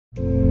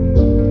Thank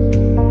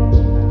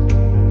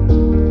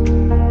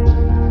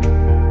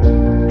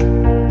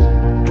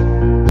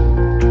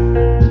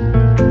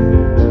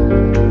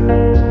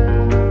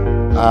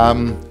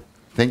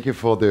you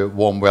for the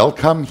warm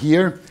welcome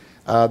here.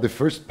 The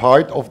first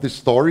part of the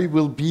story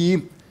will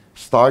be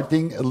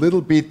starting a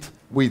little bit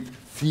with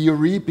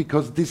theory,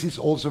 because this is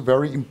also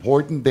very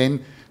important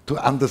then to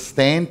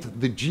understand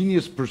the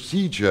genius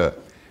procedure,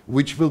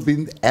 which will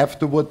be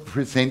afterward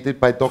presented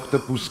by Dr.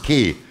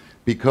 Bousquet,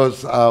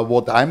 because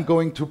what I'm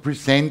going to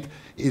present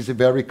is a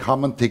very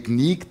common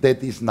technique that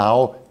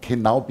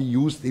can now be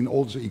used in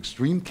also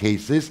extreme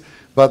cases,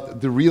 but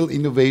the real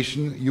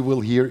innovation you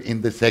will hear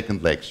in the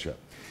second lecture.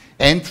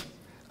 And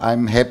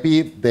I'm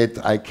happy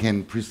that I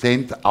can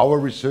present our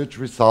research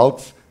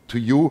results to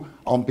you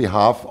on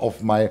behalf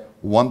of my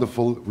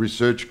wonderful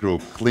research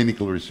group,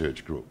 clinical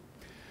research group.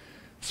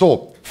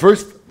 So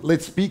first,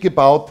 let's speak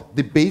about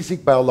the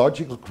basic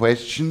biological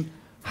question: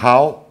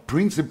 how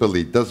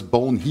principally does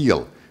bone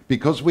heal?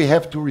 Because we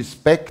have to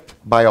respect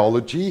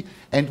biology,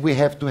 and we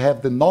have to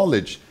have the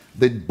knowledge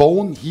that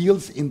bone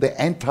heals in the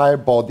entire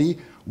body,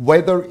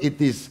 whether it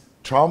is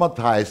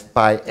traumatized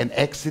by an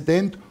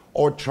accident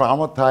or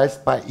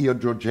traumatized by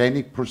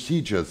iatrogenic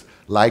procedures,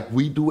 like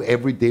we do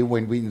every day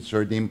when we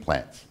insert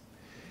implants.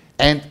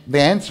 And the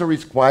answer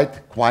is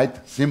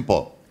quite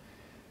simple.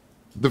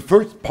 The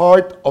first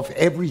part of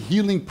every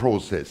healing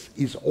process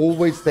is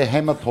always the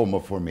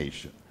hematoma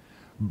formation.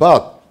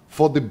 But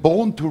for the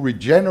bone to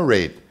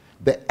regenerate,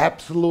 the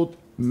absolute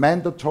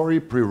mandatory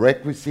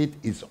prerequisite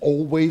is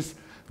always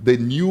the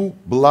new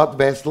blood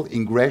vessel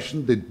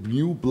ingression, the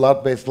new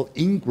blood vessel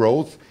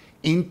ingrowth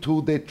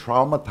into the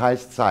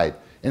traumatized site.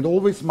 And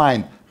always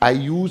mind, I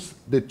use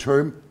the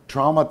term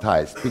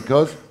traumatized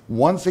because,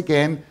 once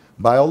again,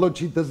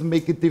 biology doesn't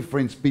make a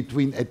difference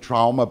between a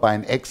trauma by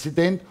an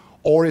accident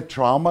or a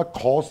trauma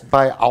caused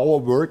by our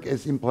work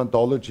as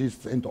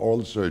implantologists and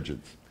oral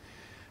surgeons.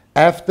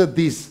 After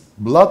this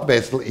blood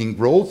vessel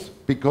ingrowth,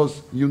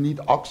 because you need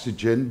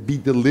oxygen be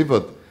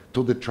delivered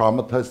to the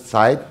traumatized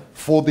site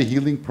for the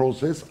healing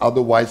process,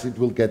 otherwise it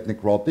will get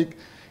necrotic,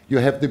 you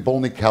have the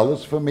bony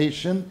callus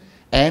formation,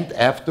 and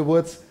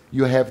afterwards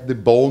you have the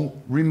bone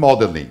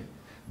remodeling.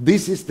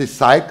 This is the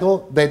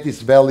cycle that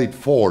is valid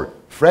for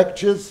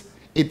fractures,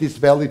 it is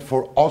valid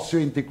for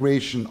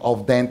osseointegration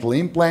of dental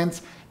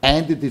implants,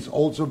 and it is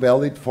also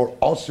valid for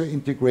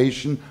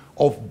osseointegration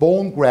of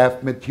bone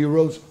graft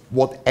materials,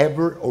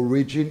 whatever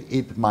origin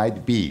it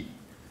might be.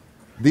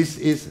 This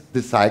is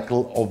the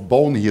cycle of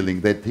bone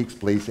healing that takes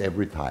place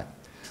every time.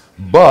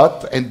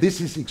 But, and this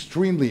is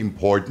extremely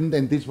important,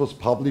 and this was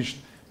published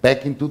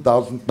back in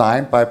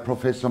 2009 by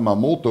Professor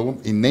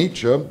Mamoto in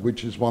Nature,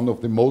 which is one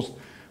of the most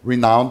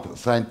renowned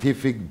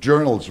scientific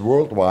journals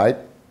worldwide,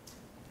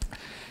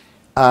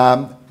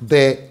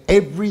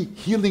 every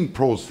healing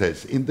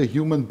process in the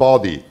human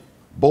body,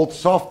 both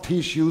soft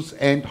tissues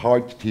and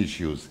hard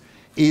tissues,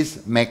 is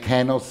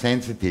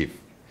mechanosensitive.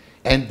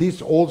 And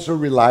this also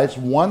relies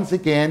once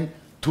again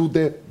to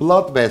the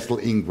blood vessel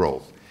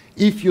ingrowth.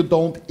 If you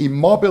don't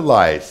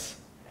immobilize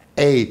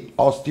a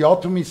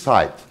osteotomy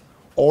site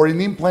or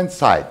an implant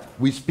site,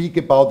 we speak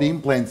about the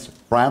implant's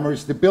primary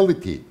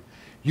stability,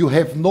 you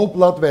have no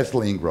blood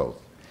vessel ingrowth.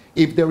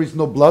 If there is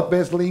no blood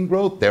vessel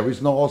ingrowth, there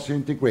is no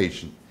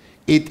osseointegration.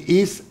 It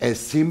is as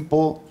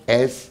simple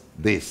as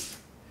this.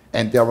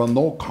 And there are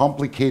no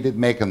complicated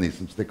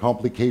mechanisms. The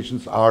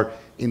complications are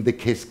in the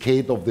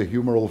cascade of the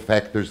humoral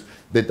factors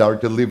that are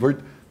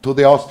delivered to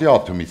the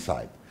osteotomy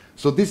site.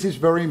 So this is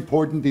very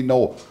important to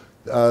know.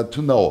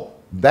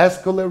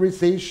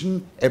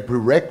 Vascularization, a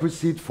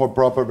prerequisite for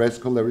proper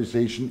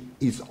vascularization,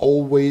 is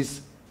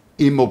always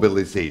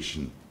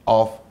immobilization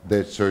of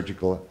the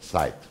surgical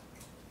site.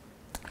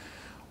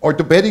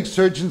 Orthopedic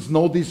surgeons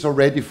know this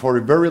already for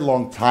a very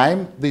long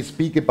time. They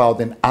speak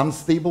about an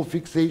unstable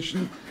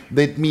fixation.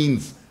 That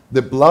means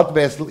the blood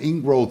vessel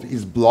ingrowth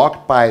is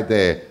blocked by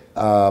the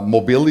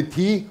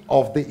mobility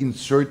of the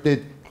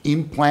inserted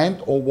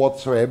implant or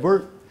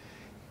whatsoever.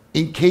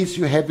 In case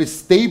you have a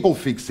stable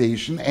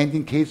fixation, and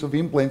in case of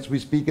implants, we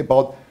speak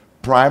about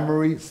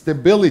primary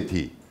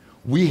stability.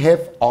 We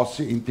have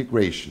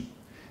osseointegration.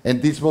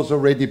 And this was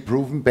already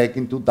proven back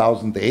in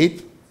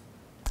 2008.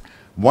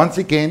 Once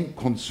again,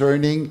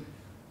 concerning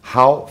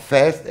how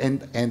fast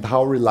and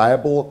how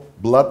reliable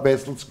blood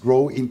vessels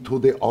grow into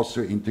the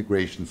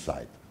osseointegration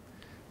site.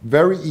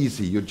 Very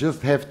easy. You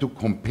just have to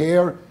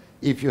compare.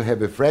 If you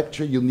have a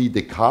fracture, you need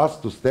a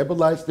cast to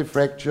stabilize the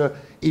fracture.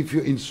 If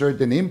you insert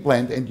an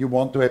implant and you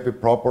want to have a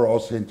proper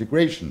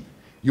osseointegration,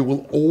 you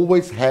will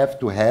always have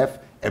to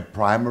have a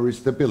primary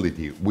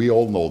stability. We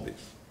all know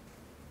this.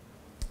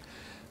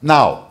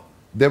 Now,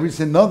 there is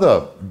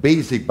another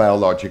basic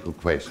biological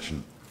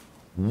question.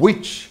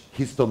 Which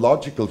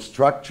histological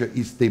structure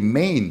is the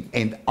main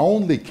and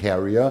only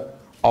carrier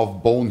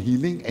of bone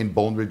healing and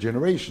bone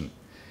regeneration?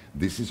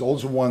 This is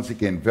also, once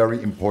again,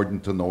 very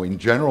important to know in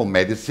general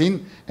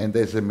medicine, and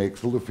as a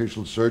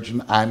maxillofacial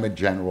surgeon, I'm a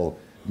general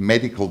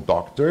medical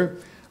doctor.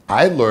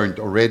 I learned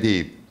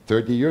already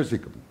 30 years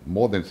ago,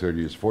 more than 30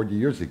 years, 40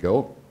 years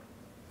ago,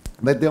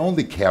 that the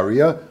only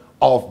carrier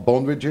of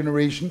bone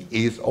regeneration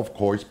is, of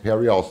course,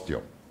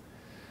 periosteum.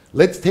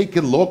 Let's take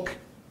a look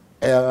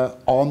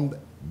on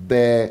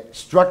the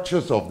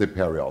structures of the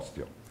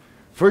periosteum.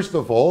 First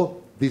of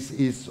all, this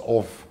is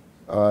of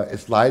a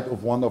slide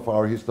of one of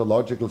our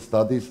histological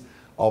studies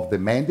of the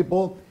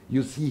mandible.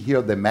 You see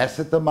here the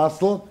masseter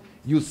muscle.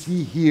 You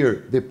see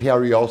here the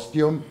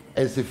periosteum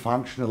as a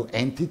functional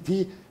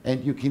entity,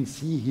 and you can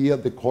see here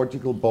the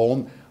cortical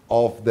bone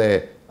of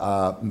the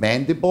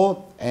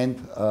mandible, and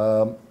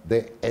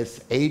the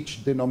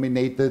SH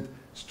denominated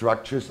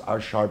structures are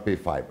Charpey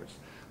fibers.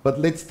 But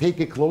let's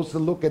take a closer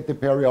look at the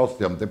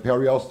periosteum. The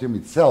periosteum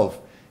itself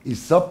is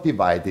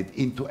subdivided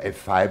into a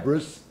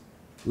fibrous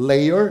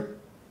layer.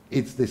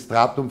 It's the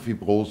stratum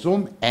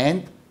fibrosum,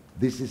 and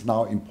this is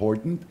now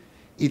important,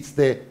 it's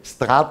the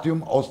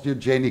stratum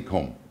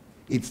osteogenicum.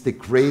 It's the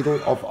cradle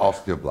of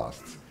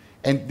osteoblasts.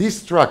 And this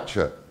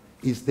structure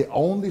is the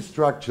only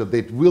structure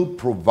that will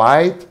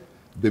provide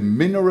the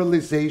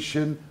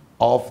mineralization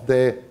of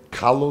the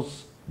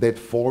callus that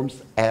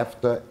forms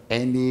after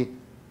any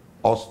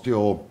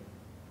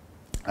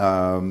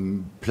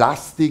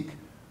osteoplastic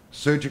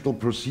surgical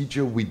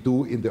procedure we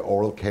do in the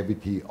oral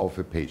cavity of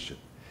a patient.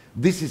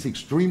 This is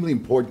extremely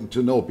important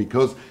to know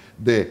because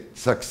the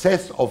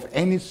success of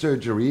any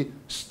surgery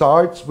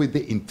starts with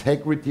the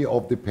integrity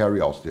of the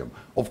periosteum.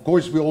 Of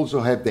course, we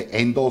also have the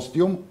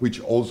endosteum, which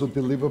also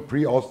deliver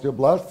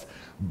pre-osteoblasts,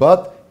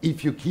 but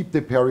if you keep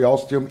the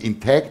periosteum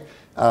intact,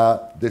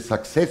 the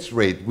success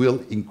rate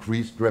will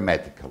increase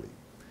dramatically.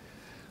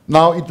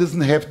 Now, it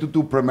doesn't have to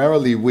do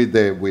primarily with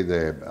the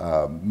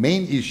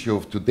main issue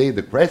of today,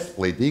 the crest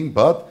splitting,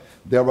 but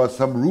there are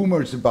some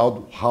rumors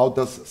about how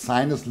does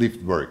sinus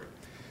lift work.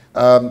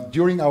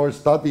 During our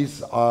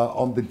studies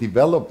on the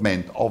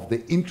development of the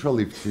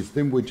intralift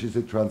system, which is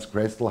a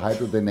transcrestal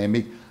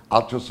hydrodynamic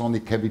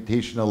ultrasonic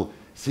cavitational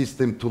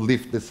system to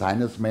lift the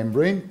sinus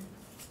membrane,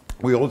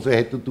 we also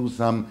had to do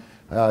some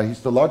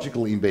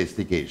histological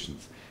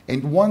investigations.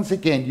 And once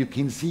again, you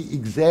can see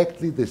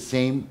exactly the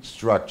same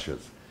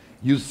structures.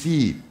 You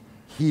see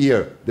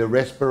here the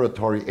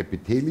respiratory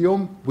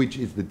epithelium, which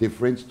is the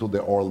difference to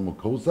the oral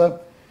mucosa.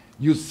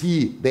 You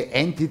see the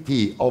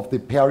entity of the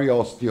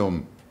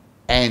periosteum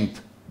and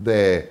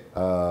the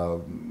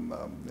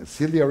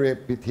ciliary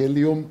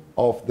epithelium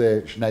of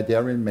the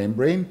Schneiderian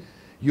membrane.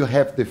 You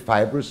have the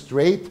fibrous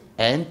strate,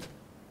 and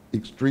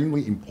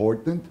extremely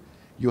important,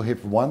 you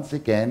have once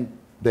again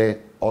the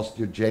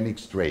osteogenic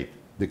strate,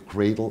 the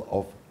cradle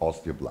of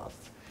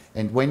osteoblasts.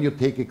 And when you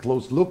take a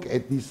close look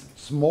at these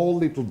small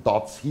little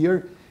dots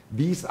here,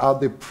 these are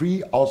the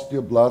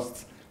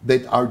pre-osteoblasts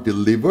that are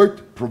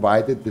delivered,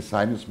 provided the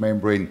sinus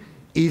membrane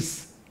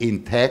is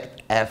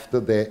intact after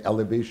the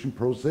elevation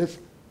process,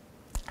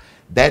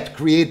 that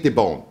create the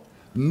bone.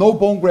 No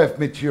bone graft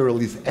material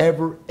is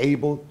ever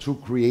able to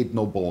create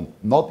no bone,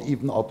 not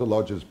even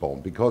autologous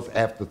bone, because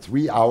after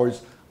 3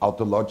 hours,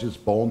 autologous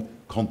bone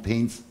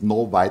contains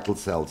no vital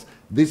cells.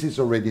 This is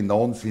already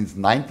known since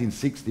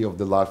 1960 of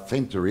the last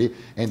century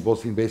and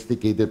was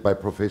investigated by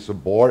Professor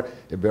Bohr,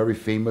 a very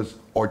famous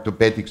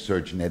orthopedic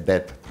surgeon at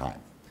that time.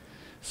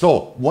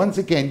 So once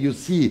again, you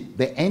see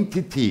the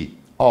entity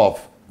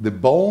of the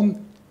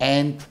bone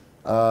and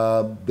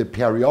the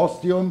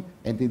periosteum,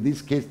 and in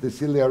this case the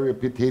ciliary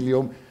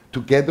epithelium,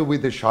 together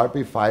with the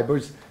Charpey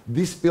fibers.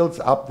 This builds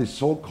up the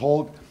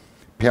so-called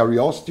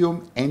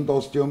periosteum,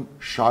 endosteum,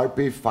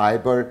 Charpey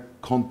fiber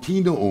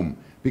continuum,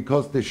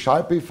 because the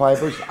Charpey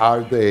fibers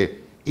are the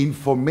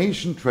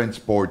information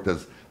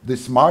transporters, the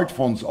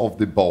smartphones of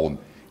the bone,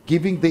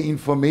 giving the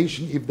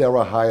information if there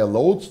are higher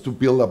loads to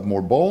build up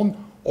more bone,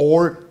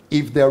 or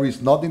if there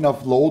is not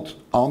enough load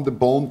on the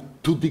bone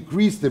to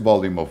decrease the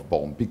volume of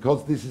bone.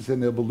 Because this is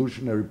an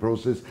evolutionary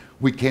process,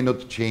 we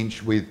cannot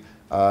change with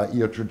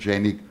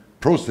iatrogenic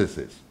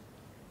processes.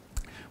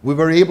 We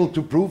were able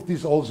to prove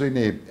this also in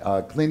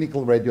a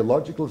clinical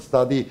radiological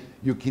study.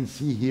 You can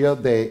see here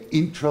the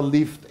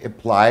intralift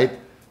applied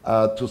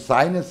to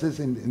sinuses,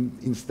 and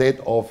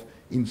instead of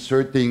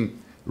inserting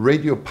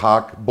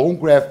radiopaque bone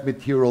graft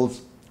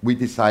materials, we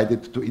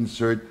decided to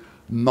insert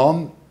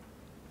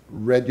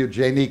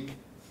non-radiogenic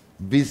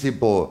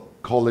visible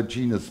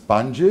collagenous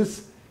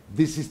sponges.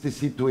 This is the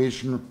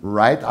situation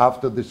right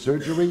after the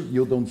surgery.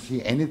 You don't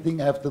see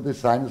anything after the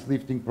sinus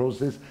lifting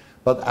process,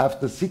 but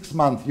after 6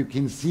 months you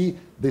can see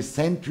the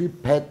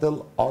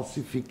centripetal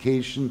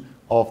ossification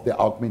of the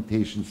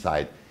augmentation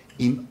site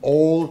in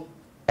all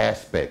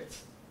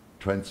aspects,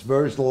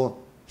 transversal,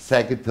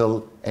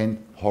 sagittal, and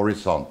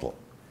horizontal.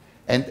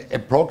 And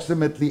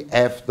approximately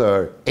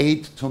after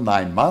 8 to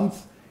 9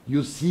 months,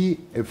 you see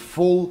a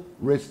full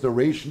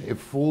restoration, a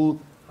full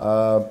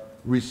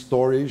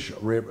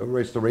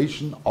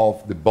restoration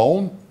of the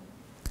bone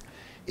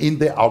in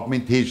the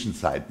augmentation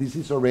site. This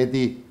is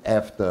already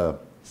after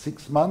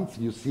 6 months.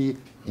 You see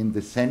in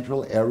the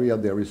central area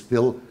there is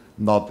still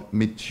not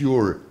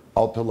mature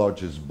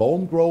autologous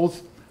bone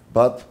growth,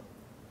 but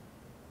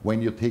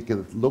when you take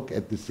a look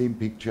at the same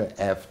picture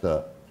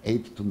after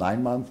 8 to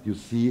 9 months, you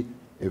see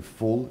a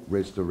full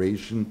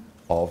restoration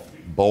of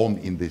bone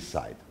in this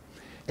site.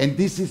 And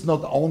this is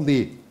not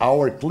only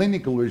our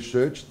clinical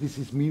research, this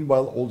is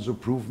meanwhile also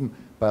proven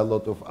by a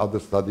lot of other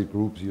study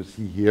groups. You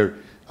see here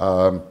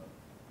a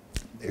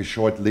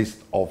short list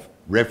of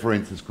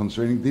references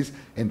concerning this.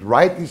 And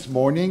right this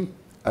morning,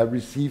 I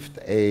received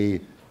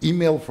an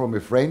email from a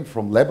friend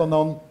from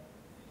Lebanon,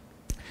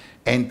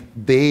 and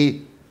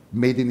they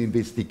made an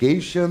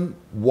investigation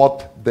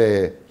what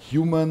the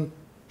human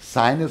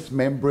sinus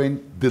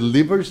membrane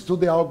delivers to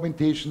the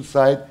augmentation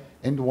site,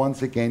 and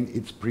once again,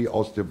 it's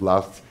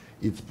pre-osteoblasts,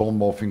 it's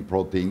bone-morphing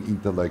protein,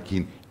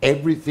 interleukin,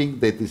 everything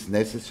that is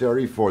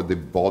necessary for the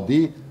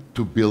body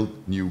to build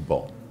new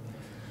bone.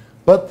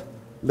 But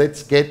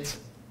let's get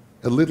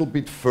a little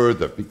bit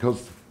further,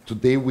 because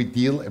today we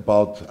deal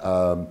about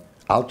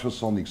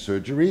ultrasonic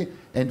surgery,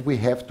 and we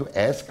have to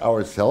ask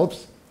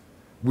ourselves,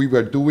 we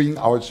were doing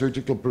our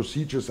surgical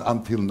procedures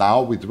until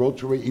now with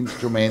rotary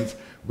instruments,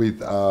 with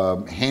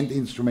hand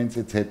instruments,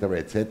 etc.,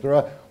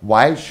 etc.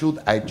 Why should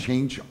I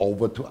change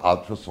over to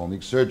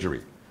ultrasonic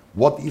surgery?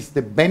 What is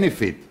the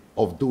benefit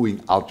of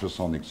doing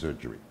ultrasonic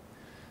surgery?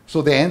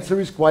 So the answer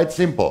is quite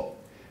simple.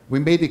 We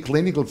made a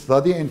clinical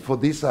study, and for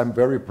this I'm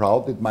very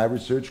proud that my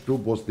research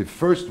group was the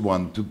first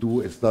one to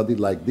do a study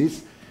like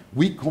this.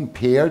 We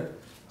compared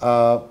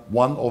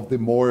one of the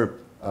more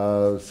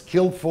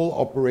skillful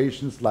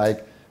operations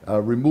like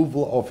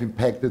removal of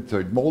impacted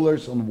third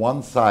molars. On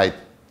one side,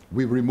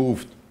 we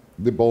removed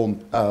the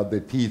bone,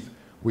 the teeth,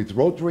 with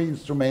rotary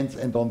instruments,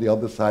 and on the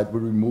other side,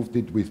 we removed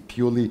it with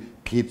purely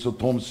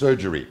piezotome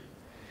surgery.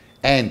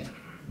 And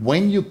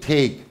when you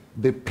take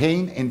the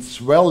pain and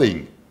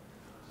swelling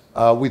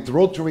with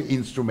rotary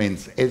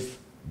instruments as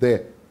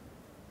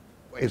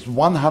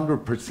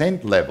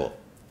 100% level,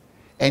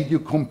 and you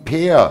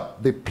compare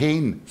the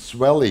pain,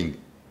 swelling,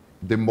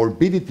 the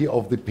morbidity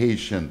of the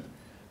patient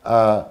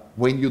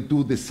when you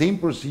do the same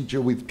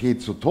procedure with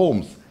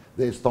piezotomes,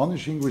 the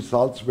astonishing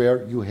results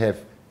were you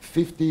have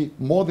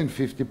more than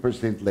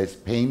 50% less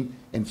pain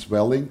and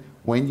swelling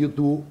when you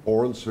do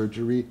oral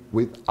surgery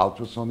with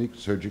ultrasonic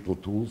surgical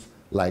tools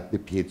like the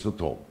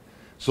piezotome.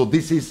 So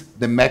this is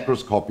the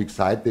macroscopic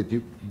side that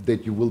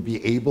you will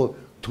be able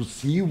to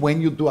see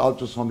when you do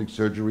ultrasonic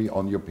surgery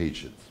on your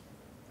patients.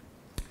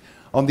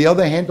 On the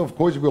other hand, of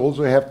course, we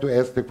also have to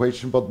ask the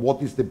question, but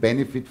what is the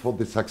benefit for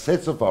the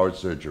success of our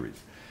surgeries?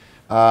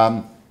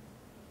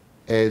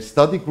 A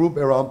study group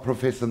around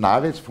Professor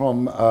Nares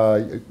from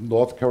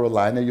North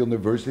Carolina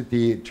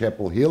University,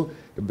 Chapel Hill,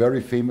 a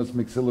very famous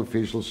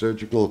maxillofacial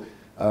surgical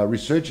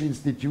research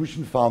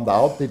institution, found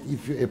out that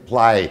if you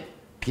apply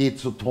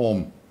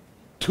piezotome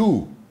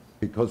 2,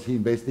 because he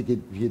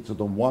investigated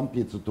piezotome 1,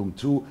 piezotome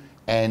 2,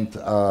 and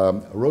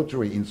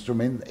rotary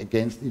instrument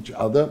against each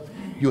other,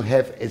 you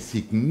have a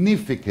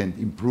significant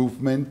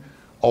improvement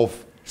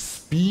of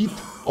speed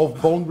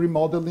of bone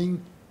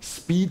remodeling,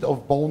 speed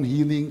of bone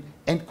healing,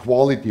 and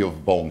quality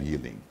of bone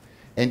healing.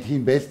 And he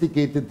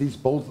investigated this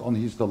both on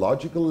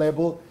histological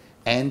level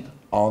and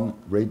on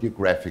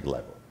radiographic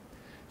level.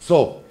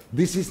 So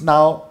this is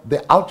now the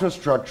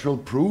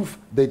ultrastructural proof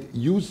that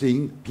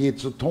using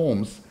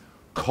piezotomes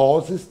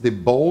causes the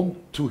bone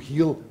to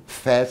heal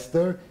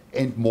faster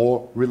and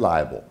more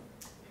reliable.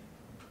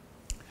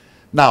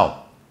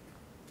 Now,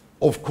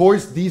 of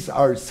course, these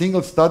are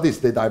single studies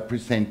that I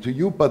present to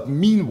you, but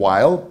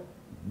meanwhile,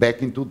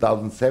 back in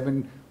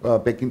 2007,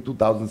 back in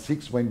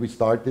 2006, when we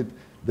started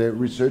the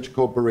research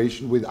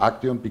cooperation with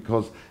Acteon,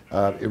 because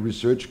a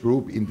research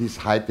group in this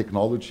high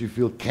technology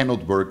field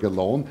cannot work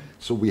alone,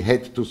 so we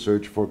had to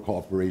search for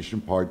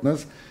cooperation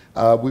partners.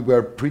 We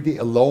were pretty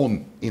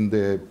alone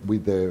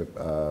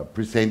with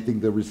presenting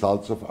the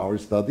results of our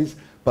studies,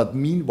 but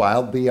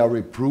meanwhile they are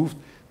approved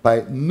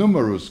by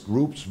numerous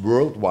groups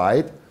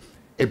worldwide,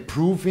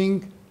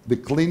 approving the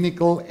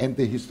clinical and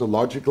the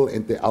histological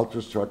and the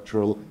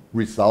ultrastructural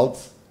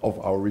results of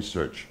our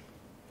research.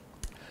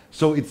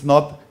 So it's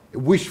not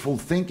wishful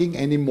thinking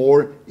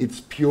anymore,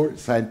 it's pure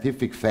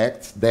scientific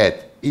facts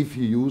that if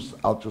you use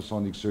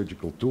ultrasonic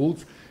surgical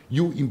tools,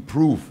 you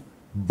improve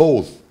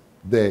both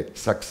the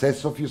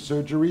success of your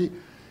surgery,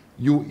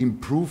 you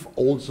improve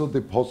also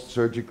the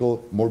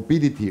post-surgical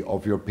morbidity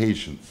of your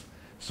patients.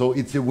 So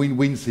it's a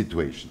win-win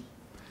situation.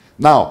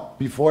 Now,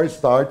 before I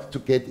start to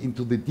get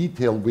into the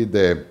detail with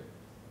the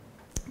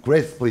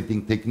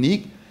crest-splitting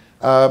technique,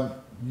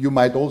 you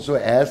might also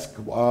ask,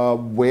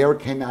 where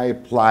can I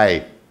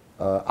apply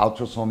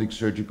ultrasonic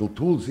surgical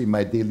tools in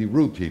my daily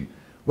routine?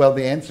 Well,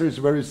 the answer is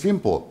very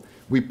simple.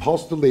 We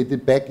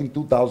postulated back in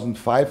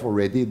 2005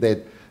 already that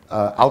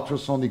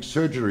ultrasonic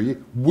surgery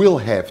will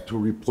have to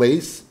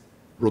replace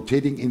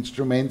rotating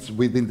instruments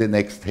within the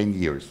next 10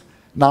 years.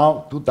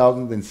 Now,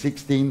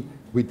 2016,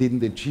 we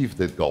didn't achieve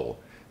that goal.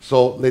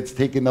 So let's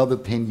take another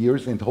 10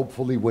 years, and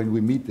hopefully when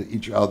we meet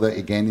each other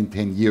again in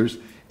 10 years,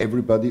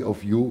 everybody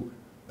of you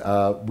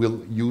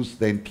will use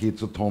then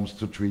piezotomes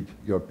to treat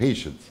your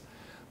patients.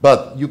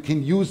 But you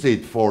can use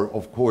it for,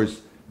 of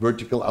course,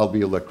 vertical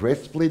alveolar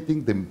crest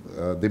splitting,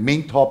 the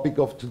main topic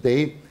of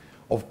today.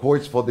 Of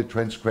course, for the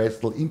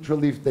transcrestal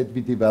intralift that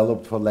we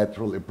developed, for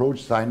lateral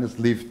approach sinus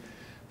lift,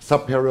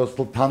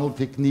 subperiosteal tunnel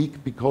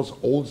technique, because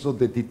also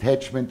the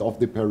detachment of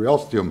the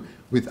periosteum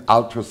with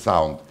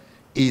ultrasound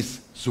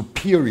is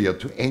superior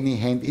to any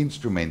hand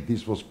instrument.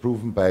 This was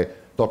proven by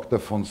Dr.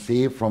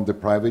 Fonse from the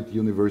private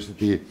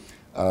University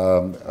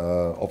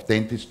of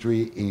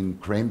Dentistry in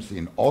Krems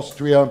in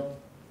Austria.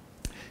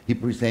 He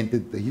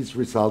presented his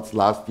results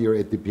last year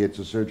at the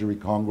Piezotome-surgery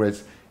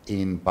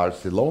in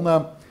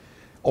Barcelona.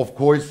 Of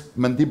course,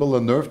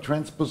 mandibular nerve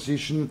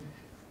transposition.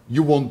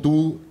 You won't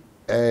do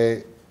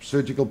a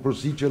surgical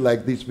procedure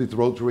like this with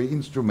rotary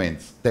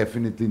instruments.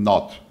 Definitely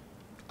not.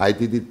 I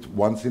did it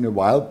once in a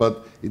while,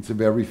 but it's a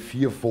very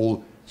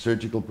fearful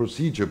surgical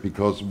procedure,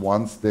 because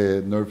once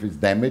the nerve is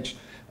damaged,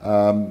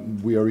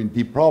 we are in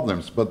deep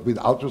problems. But with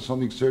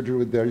ultrasonic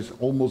surgery, there is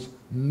almost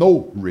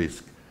no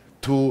risk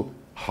to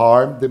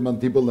harm the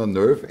mandibular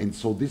nerve, and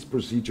so this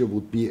procedure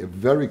would be a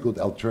very good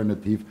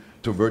alternative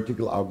to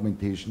vertical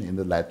augmentation in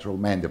the lateral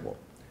mandible.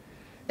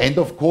 And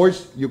of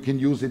course, you can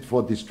use it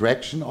for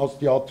distraction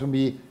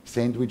osteotomy,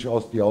 sandwich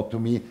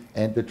osteotomy,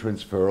 and the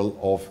transferal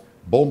of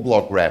bone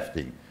block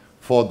grafting.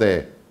 For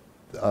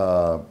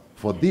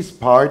this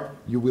part,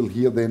 you will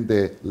hear then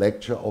the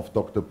lecture of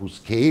Dr.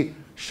 Bousquet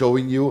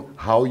showing you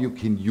how you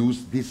can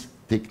use this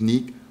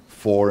technique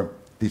for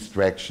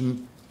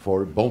distraction,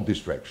 for bone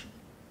distraction.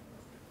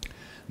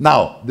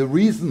 Now, the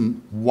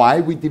reason why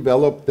we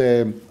developed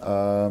the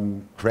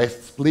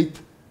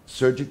crest-split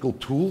surgical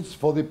tools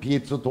for the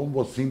piezotome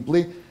was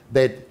simply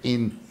that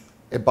in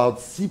about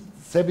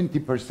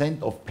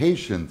 70% of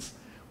patients,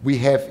 we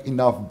have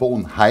enough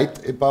bone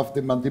height above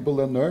the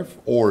mandibular nerve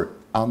or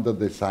under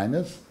the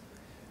sinus,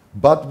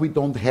 but we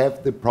don't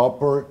have the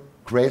proper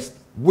crest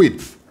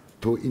width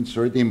to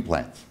insert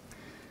implants.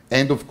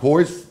 And of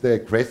course, the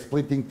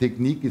crest-splitting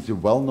technique is a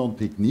well-known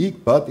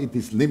technique, but it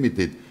is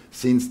limited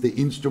since the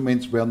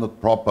instruments were not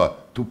proper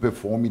to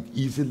perform it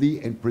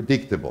easily and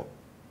predictable.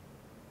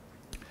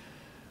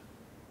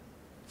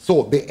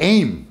 So the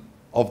aim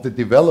of the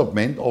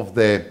development of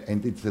the,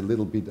 and it's a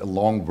little bit a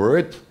long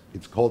word,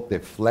 it's called the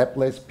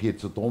Flapless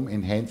Piezotome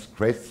Enhanced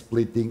Crest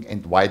Splitting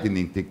and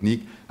Widening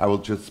Technique. I will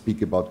just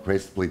speak about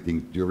crest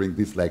splitting during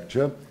this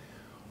lecture,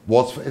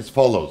 was as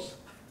follows.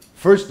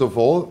 First of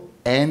all,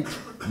 and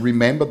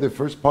remember the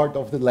first part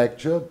of the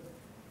lecture,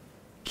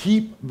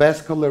 keep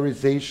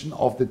vascularization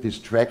of the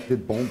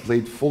distracted bone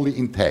plate fully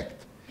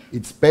intact.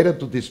 It's better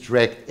to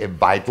distract a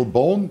vital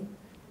bone,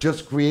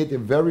 just create a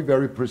very,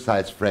 very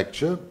precise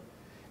fracture,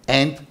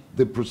 and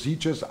the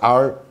procedures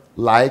are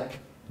like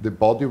the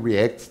body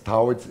reacts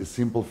towards a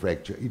simple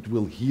fracture. It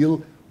will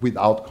heal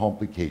without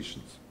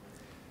complications.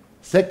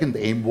 Second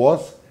aim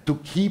was to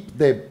keep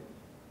the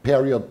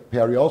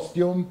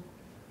periosteum,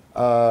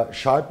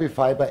 Charpy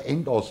fiber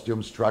and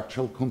osteum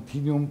structural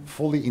continuum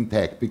fully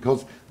intact,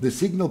 because the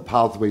signal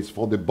pathways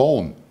for the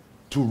bone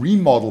to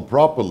remodel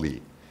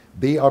properly,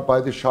 they are by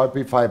the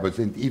Charpy fibers,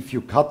 and if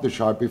you cut the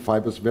Charpy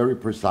fibers very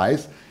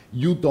precise,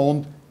 you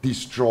don't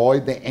destroy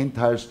the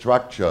entire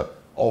structure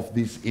of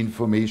this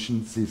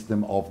information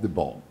system of the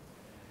bone.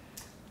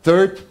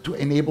 Third, to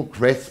enable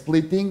crest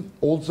splitting,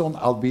 also on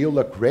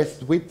alveolar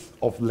crest width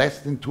of less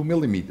than 2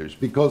 millimeters,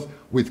 because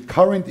with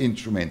current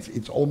instruments,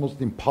 it's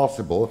almost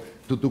impossible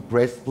to do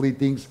crest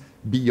splittings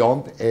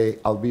beyond a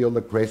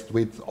alveolar crest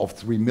width of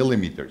 3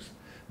 millimeters.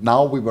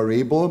 Now we were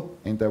able,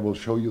 and I will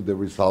show you the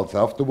results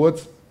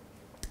afterwards,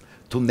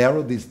 to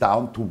narrow this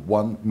down to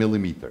 1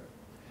 millimeter.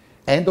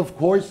 And of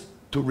course,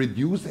 to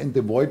reduce and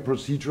avoid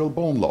procedural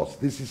bone loss.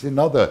 This is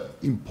another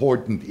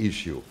important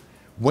issue.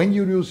 When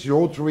you use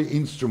rotary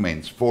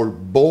instruments for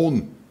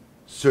bone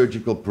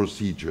surgical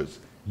procedures,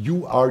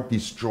 you are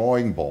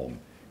destroying bone.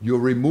 You're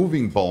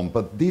removing bone,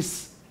 but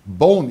this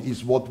bone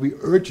is what we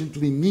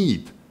urgently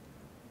need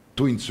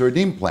to insert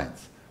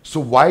implants. So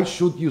why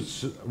should you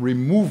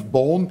remove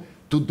bone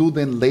to do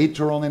then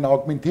later on an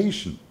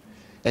augmentation?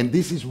 And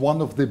this is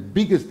one of the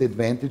biggest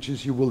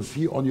advantages you will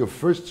see on your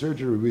first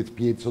surgery with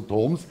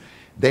piezotomes,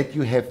 that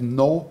you have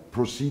no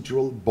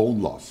procedural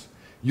bone loss.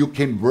 You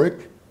can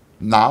work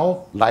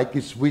now like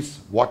a Swiss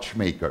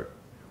watchmaker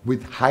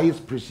with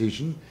highest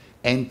precision,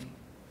 and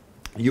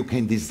you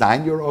can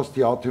design your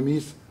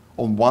osteotomies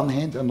on one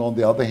hand, and on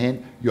the other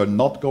hand, you're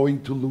not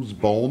going to lose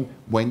bone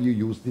when you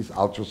use these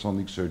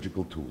ultrasonic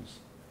surgical tools.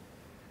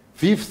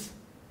 Fifth,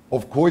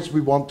 of course, we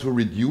want to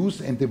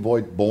reduce and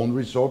avoid bone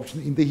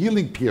resorption in the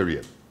healing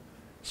period.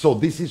 So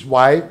this is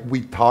why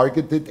we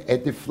targeted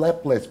at the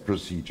flapless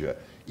procedure.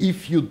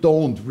 If you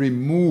don't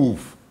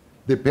remove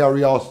the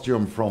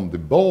periosteum from the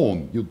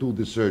bone you do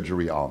the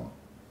surgery on,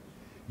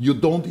 you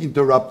don't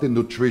interrupt the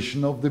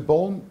nutrition of the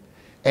bone,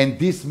 and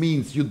this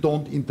means you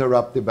don't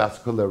interrupt the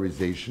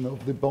vascularization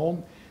of the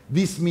bone.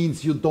 This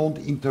means you don't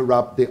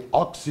interrupt the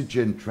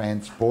oxygen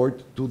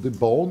transport to the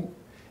bone,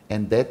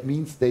 and that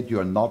means that you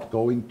are not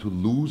going to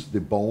lose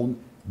the bone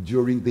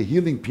during the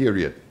healing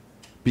period,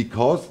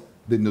 because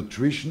the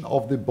nutrition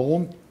of the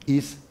bone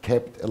is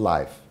kept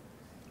alive.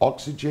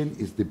 Oxygen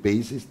is the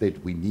basis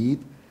that we need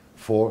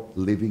for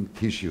living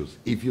tissues.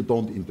 If you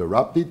don't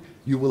interrupt it,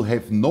 you will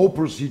have no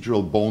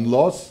procedural bone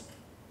loss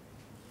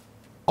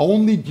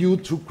only due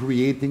to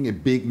creating a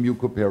big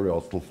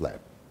mucoperiosteal flap.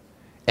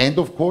 And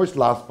of course,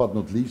 last but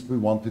not least, we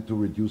wanted to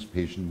reduce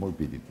patient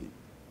morbidity.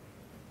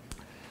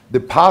 The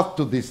path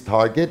to this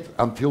target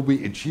until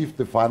we achieved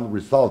the final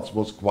results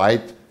was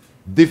quite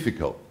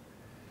difficult.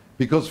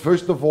 Because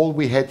first of all,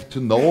 we had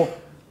to know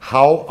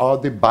how are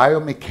the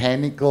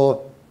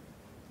biomechanical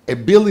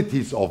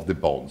abilities of the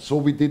bone. So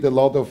we did a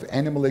lot of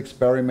animal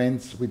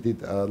experiments, we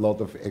did a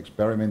lot of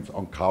experiments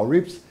on cow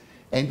ribs,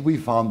 and we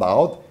found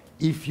out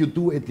if you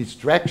do a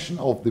distraction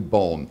of the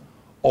bone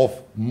of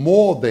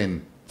more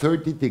than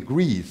 30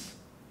 degrees,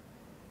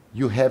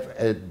 you have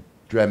a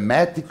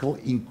dramatical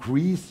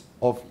increase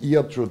of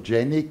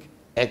iatrogenic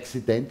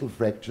accidental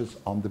fractures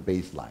on the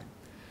baseline.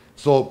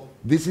 So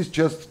this is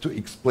just to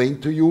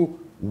explain to you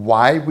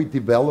why we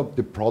developed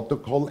the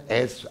protocol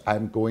as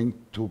I'm going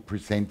to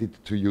present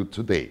it to you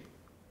today.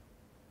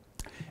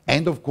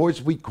 And of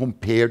course, we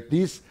compared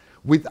this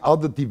with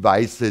other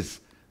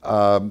devices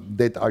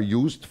that are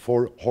used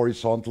for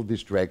horizontal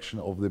distraction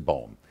of the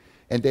bone.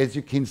 And as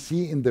you can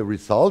see in the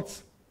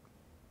results,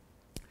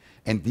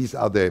 and these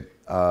are the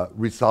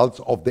results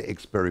of the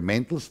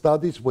experimental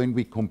studies when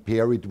we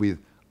compare it with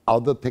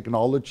other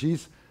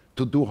technologies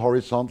to do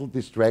horizontal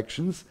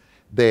distractions,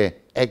 the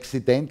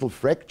accidental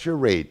fracture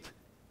rate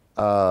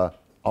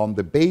on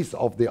the base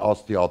of the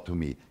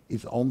osteotomy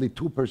is only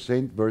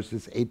 2%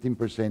 versus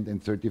 18%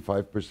 and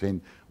 35%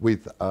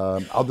 with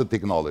other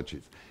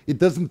technologies. It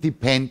doesn't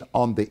depend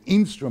on the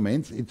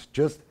instruments, it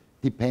just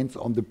depends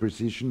on the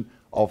precision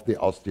of the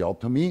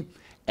osteotomy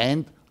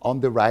and on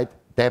the right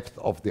depth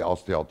of the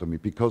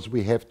osteotomy, because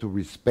we have to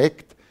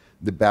respect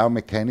the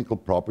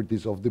biomechanical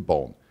properties of the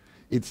bone.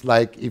 It's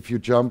like if you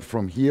jump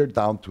from here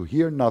down to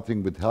here,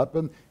 nothing would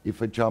happen.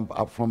 If I jump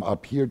up from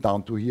up here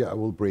down to here, I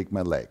will break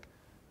my leg.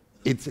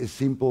 It's as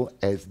simple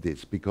as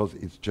this, because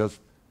it's just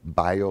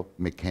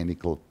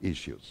biomechanical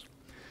issues.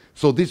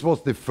 So this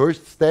was the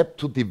first step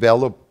to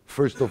develop,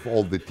 first of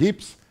all, the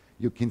tips.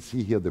 You can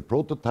see here the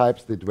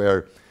prototypes that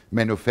were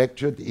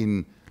manufactured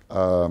in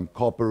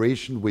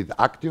cooperation with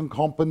Action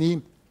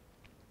Company,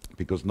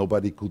 because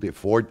nobody could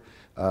afford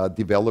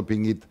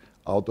developing it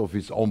out of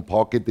his own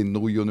pocket, and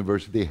no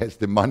university has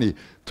the money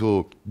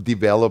to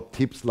develop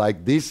tips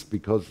like this,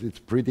 because it's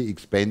pretty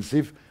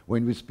expensive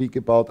when we speak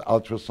about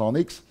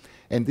ultrasonics.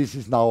 And this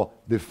is now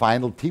the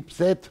final tip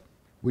set,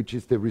 which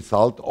is the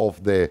result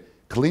of the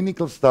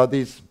clinical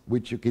studies,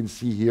 which you can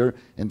see here,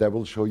 and I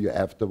will show you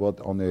afterward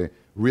on a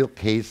real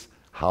case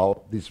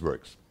how this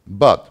works.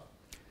 But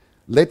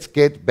let's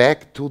get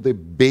back to the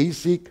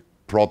basic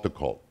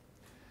protocol.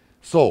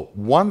 So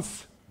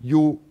once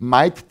you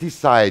might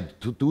decide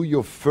to do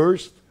your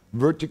first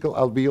vertical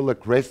alveolar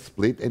crest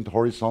split and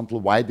horizontal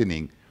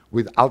widening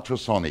with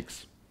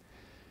ultrasonics,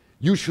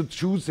 you should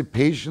choose a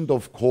patient,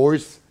 of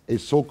course, a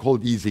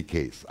so-called easy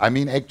case. I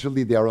mean,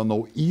 actually, there are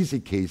no easy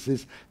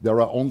cases. There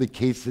are only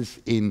cases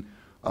in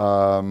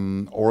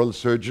oral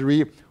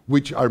surgery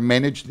which are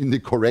managed in the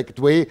correct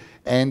way.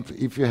 And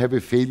if you have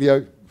a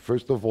failure,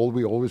 first of all,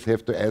 we always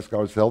have to ask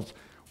ourselves,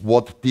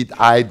 what did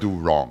I do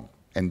wrong?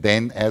 And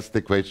then ask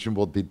the question,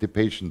 what did the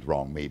patient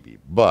wrong, maybe?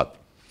 But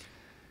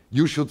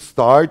you should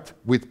start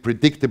with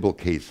predictable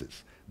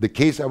cases. The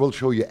case I will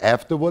show you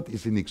afterward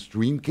is an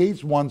extreme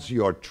case. Once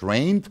you are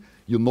trained,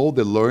 you know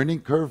the learning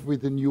curve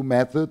with the new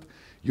method.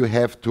 You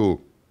have to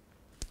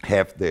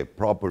have the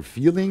proper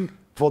feeling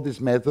for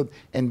this method,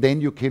 and then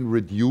you can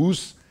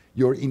reduce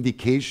your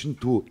indication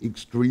to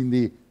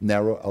extremely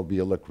narrow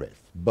alveolar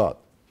crest. But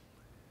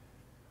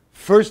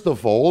first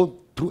of all,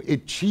 to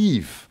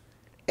achieve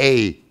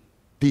a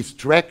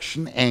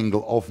distraction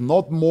angle of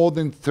not more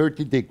than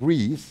 30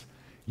 degrees,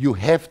 you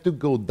have to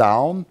go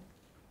down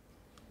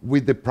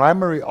with the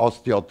primary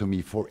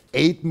osteotomy for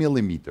 8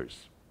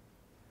 millimeters.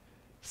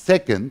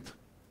 Second,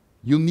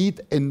 you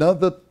need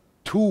another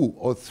 2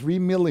 or 3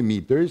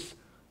 millimeters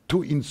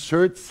to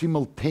insert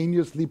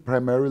simultaneously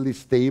primarily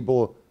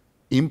stable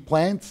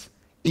implants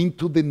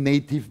into the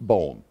native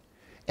bone.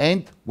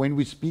 And when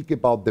we speak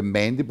about the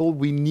mandible,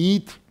 we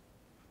need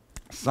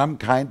some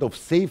kind of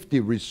safety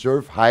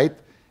reserve height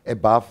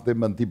above the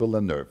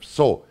mandibular nerve.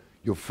 So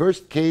your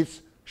first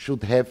case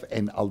should have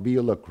an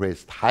alveolar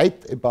crest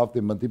height above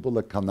the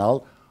mandibular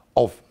canal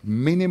of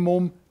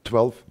minimum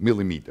 12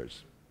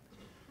 millimeters.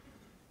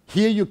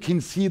 Here you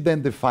can see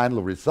then the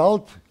final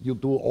result. You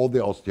do all the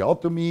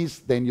osteotomies,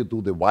 then you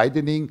do the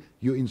widening,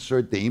 you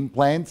insert the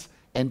implants,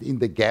 and in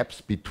the gaps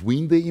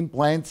between the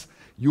implants,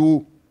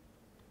 you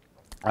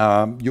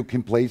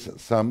can place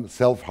some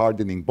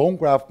self-hardening bone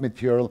graft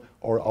material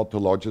or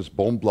autologous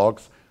bone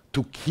blocks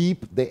to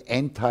keep the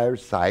entire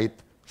site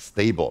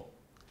stable.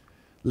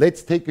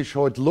 Let's take a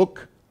short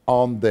look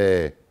on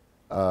the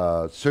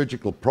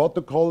surgical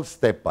protocol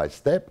step by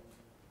step,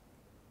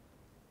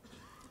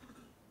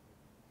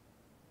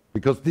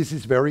 because this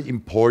is very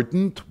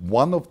important.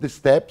 One of the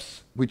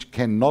steps which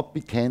cannot be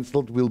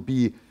cancelled will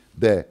be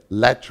the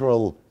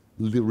lateral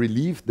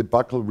relief, the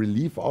buccal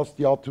relief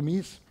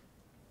osteotomies.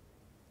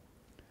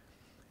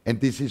 And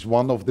this is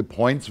one of the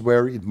points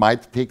where it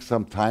might take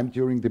some time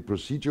during the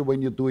procedure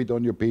when you do it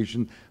on your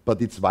patient,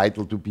 but it's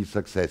vital to be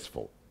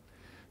successful.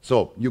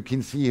 So you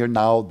can see here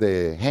now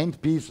the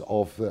handpiece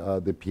of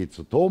the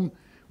piezotome.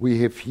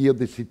 We have here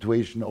the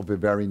situation of a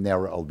very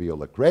narrow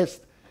alveolar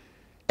crest.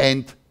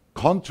 And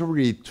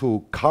contrary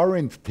to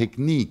current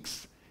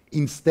techniques,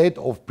 instead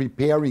of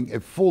preparing a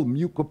full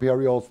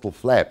mucoperiosteal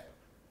flap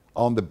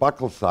on the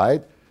buccal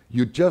side,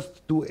 you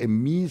just do a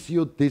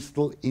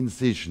mesiodistal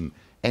incision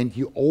and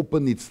you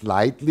open it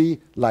slightly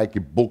like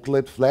a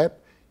booklet flap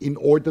in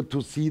order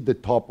to see the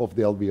top of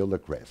the alveolar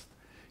crest.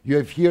 You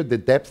have here the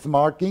depth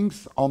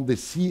markings on the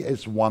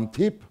CS1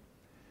 tip.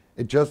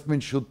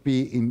 Adjustment should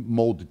be in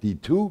mode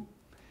D2.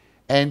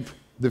 And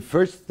the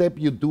first step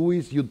you do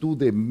is you do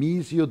the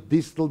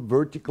mesiodistal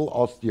vertical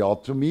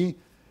osteotomy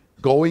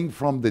going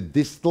from the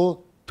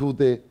distal to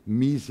the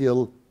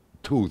mesial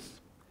tooth.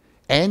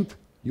 And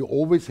you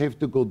always have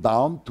to go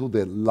down to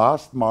the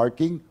last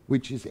marking,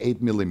 which is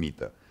 8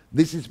 millimeter.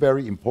 This is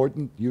very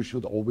important. You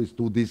should always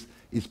do this,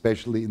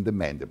 especially in the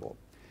mandible.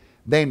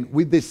 Then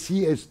with the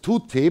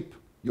CS2 tip,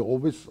 you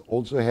always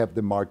also have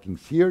the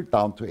markings here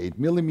down to 8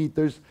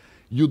 millimeters.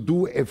 You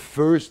do a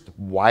first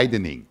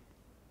widening.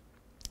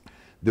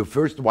 The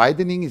first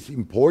widening is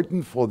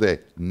important for the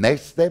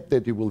next step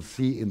that you will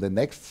see in the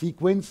next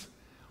sequence.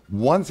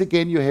 Once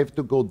again, you have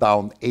to go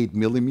down 8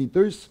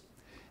 millimeters.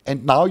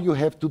 And now you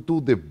have to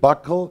do the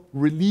buccal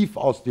relief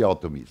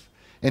osteotomies.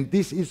 And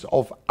this is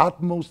of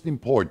utmost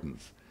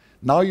importance.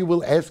 Now you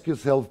will ask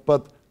yourself,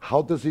 but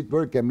how does it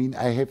work? I mean,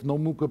 I have no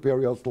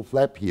mucoperiosteal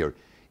flap here.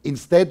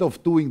 Instead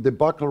of doing the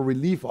buccal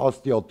relief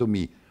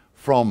osteotomy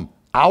from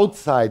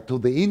outside to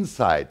the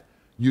inside,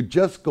 you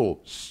just go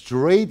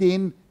straight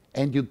in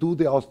and you do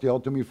the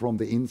osteotomy from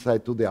the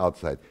inside to the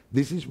outside.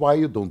 This is why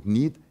you don't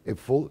need a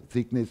full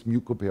thickness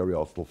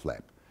mucoperiosteal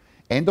flap.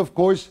 And of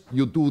course,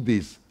 you do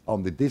this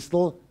on the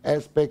distal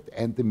aspect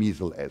and the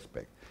mesial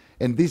aspect.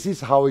 And this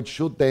is how it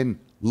should then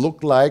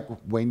look like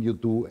when you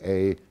do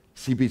a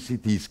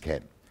CBCT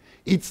scan.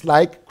 It's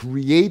like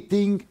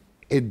creating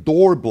a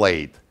door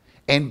blade,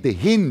 and the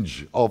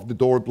hinge of the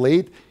door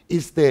blade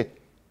is the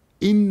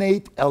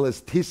innate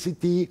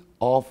elasticity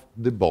of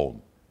the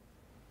bone.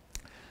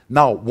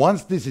 Now,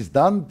 once this is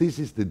done, this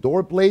is the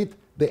door blade.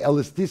 The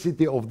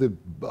elasticity of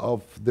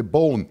the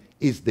bone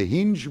is the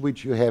hinge,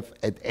 which you have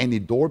at any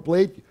door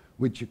blade,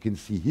 which you can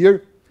see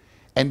here.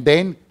 And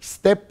then,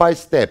 step by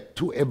step,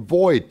 to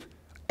avoid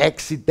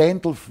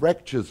accidental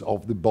fractures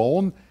of the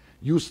bone,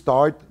 you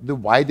start the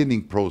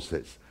widening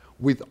process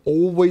with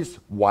always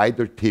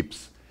wider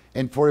tips.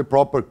 And for a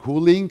proper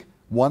cooling,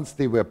 once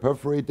they were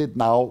perforated,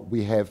 now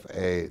we have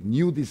a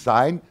new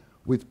design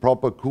with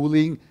proper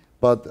cooling,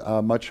 but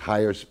a much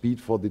higher speed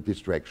for the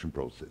distraction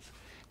process.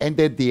 And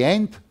at the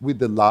end, with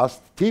the last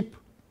tip,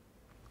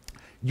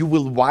 you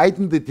will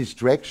widen the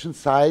distraction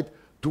side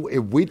to a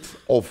width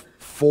of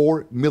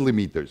 4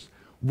 millimeters,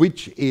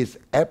 which is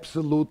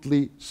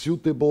absolutely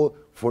suitable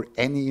for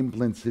any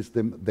implant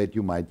system that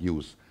you might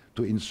use.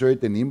 To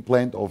insert an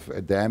implant of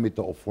a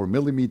diameter of 4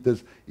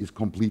 millimeters is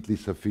completely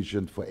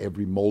sufficient for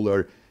every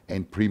molar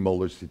and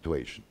premolar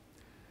situation.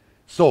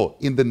 So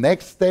in the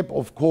next step,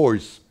 of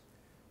course,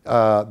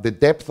 the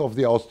depth of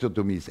the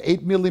osteotomy is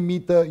 8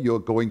 millimeter. You're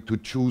going to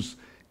choose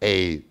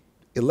a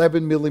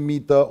 11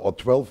 millimeter or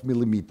 12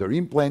 millimeter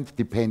implant,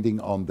 depending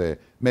on the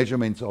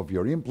measurements of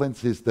your implant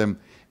system,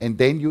 and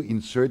then you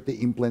insert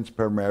the implants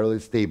primarily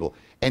stable.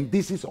 And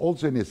this is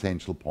also an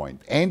essential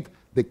point. And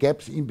the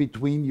gaps in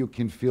between you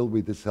can fill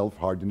with the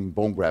self-hardening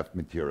bone graft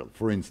material,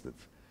 for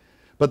instance.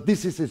 But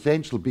this is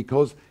essential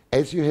because,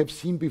 as you have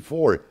seen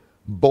before,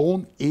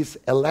 bone is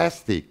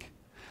elastic.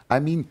 I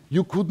mean,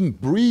 you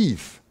couldn't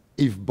breathe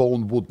if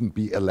bone wouldn't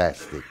be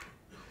elastic.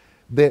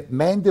 The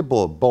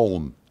mandible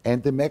bone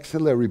and the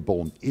maxillary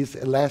bone is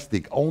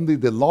elastic. Only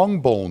the long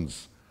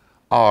bones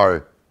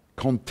are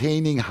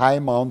containing high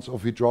amounts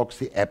of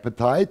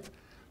hydroxyapatite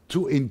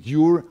to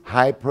endure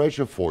high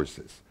pressure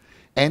forces.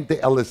 And the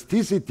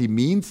elasticity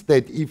means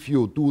that if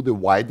you do the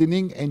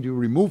widening and you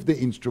remove the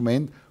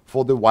instrument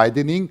for the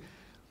widening,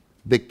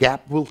 the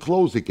gap will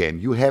close again.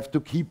 You have to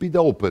keep it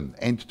open.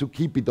 And to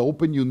keep it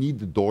open, you need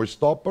the door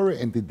stopper.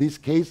 And in this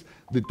case,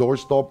 the door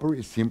stopper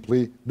is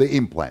simply the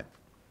implant.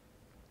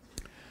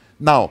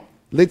 Now,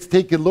 let's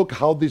take a look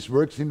how this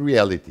works in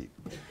reality.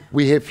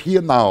 We have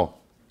here now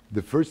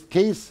the first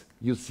case.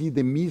 You see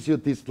the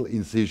mesiodistal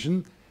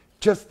incision,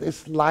 just a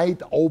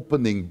slight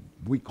opening.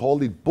 We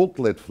call it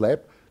booklet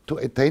flap to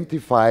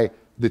identify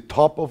the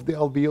top of the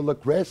alveolar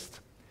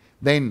crest.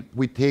 Then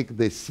we take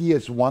the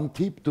CS1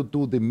 tip to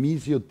do the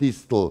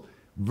mesiodistal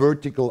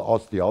vertical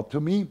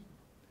osteotomy.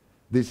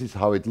 This is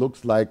how it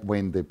looks like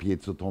when the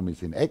piezotome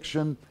is in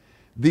action.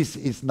 This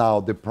is now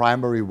the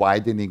primary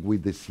widening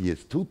with the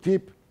CS2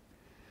 tip.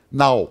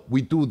 Now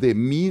we do the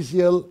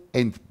mesial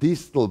and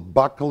distal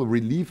buccal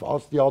relief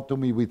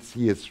osteotomy with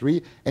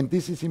CS3, and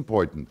this is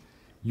important.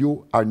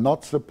 You are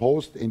not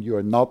supposed and you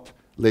are not,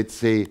 let's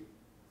say,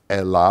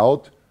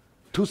 allowed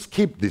to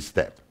skip this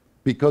step.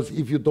 Because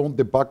if you don't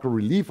the buccal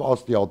relief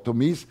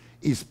osteotomies,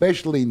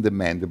 especially in the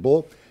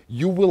mandible,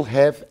 you will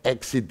have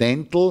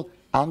accidental,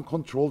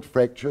 uncontrolled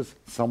fractures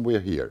somewhere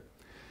here.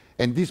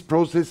 And this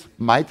process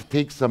might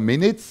take some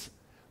minutes,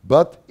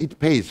 but it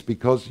pays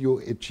because you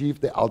achieve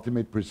the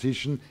ultimate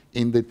precision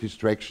in the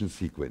distraction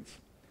sequence.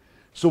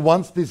 So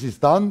once this is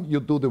done,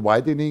 you do the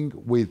widening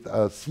with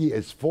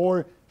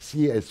CS4,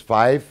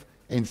 CS5,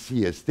 and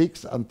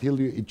CS6 until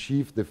you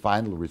achieve the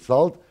final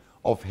result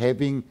of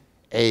having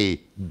a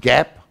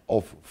gap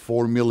of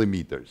 4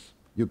 millimeters.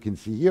 You can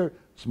see here,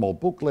 small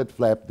booklet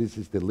flap, this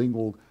is the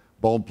lingual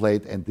bone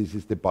plate, and this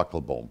is the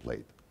buccal bone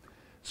plate.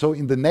 So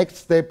in the next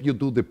step, you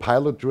do the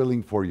pilot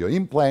drilling for your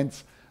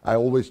implants. I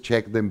always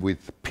check them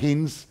with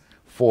pins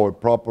for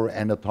proper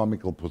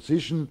anatomical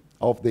position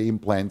of the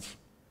implants.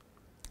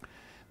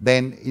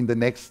 Then in the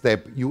next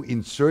step, you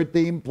insert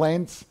the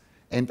implants,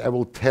 and I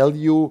will tell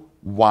you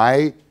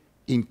why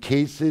in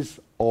cases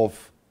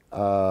of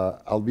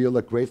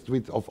alveolar crest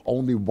width of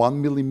only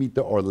 1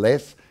 millimeter or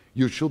less,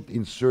 you should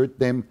insert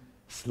them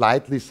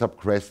slightly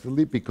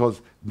subcrestally,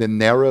 because the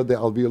narrower the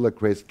alveolar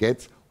crest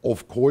gets,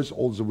 of course,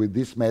 also with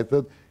this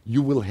method,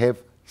 you will have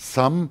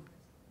some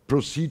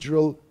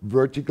procedural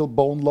vertical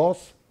bone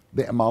loss.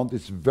 The amount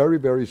is very,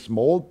 very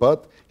small,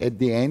 but at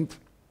the end,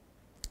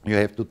 you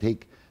have to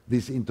take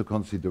this into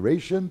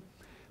consideration.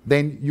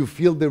 Then you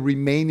fill the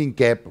remaining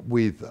gap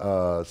with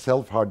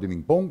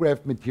self-hardening bone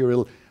graft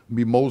material.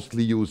 We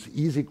mostly use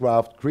Easy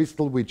Graft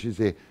Crystal, which is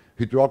a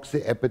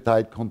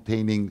hydroxyapatite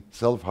containing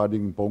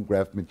self-hardening bone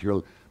graft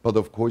material. But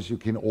of course, you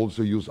can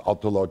also use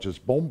autologous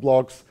bone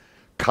blocks,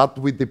 cut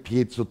with the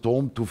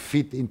piezotome to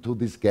fit into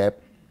this gap.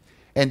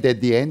 And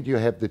at the end, you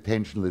have the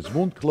tensionless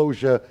wound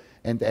closure.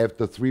 And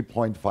after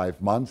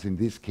 3.5 months, in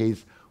this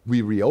case,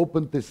 we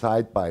reopened the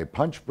site by a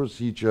punch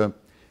procedure,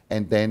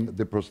 and then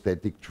the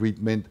prosthetic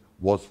treatment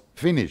was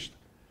finished.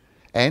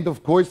 And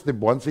of course,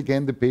 once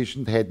again, the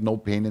patient had no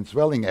pain and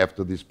swelling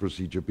after this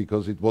procedure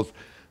because it was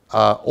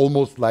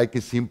almost like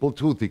a simple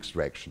tooth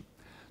extraction.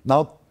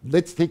 Now,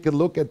 let's take a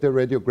look at the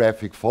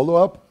radiographic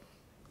follow-up.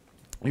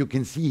 You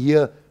can see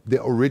here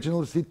the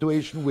original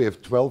situation. We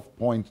have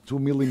 12.2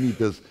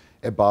 millimeters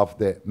above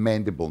the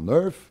mandible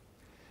nerve.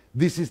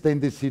 This is then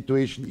the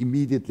situation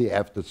immediately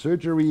after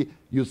surgery.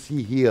 You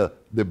see here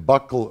the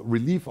buccal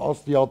relief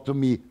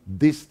osteotomy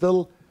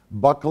distal,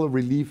 buccal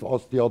relief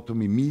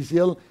osteotomy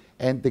mesial,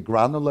 and the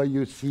granular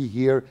you see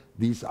here,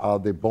 these are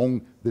the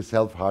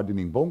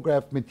self-hardening bone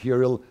graft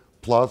material,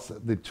 plus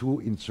the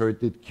 2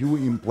 inserted Q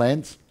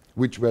implants,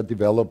 which were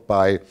developed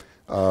by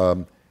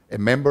a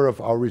member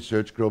of our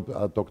research group,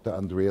 Dr.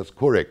 Andreas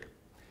Kurek.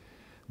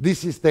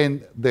 This is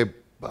then the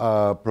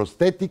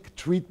prosthetic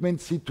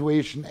treatment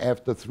situation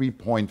after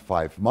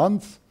 3.5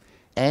 months,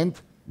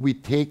 and we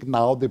take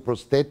now the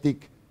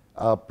prosthetic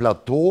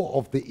plateau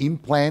of the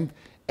implant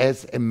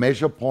as a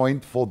measure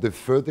point for the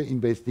further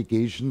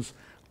investigations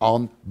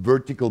on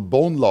vertical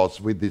bone loss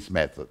with this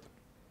method.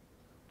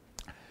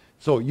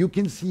 So you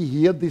can see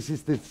here, this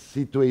is the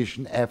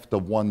situation after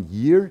 1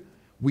 year.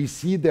 We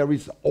see there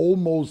is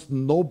almost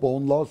no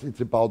bone loss.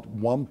 It's about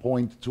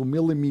 1.2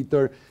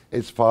 millimeter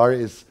as far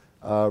as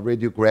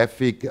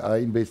radiographic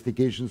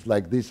investigations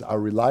like this are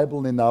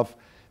reliable enough.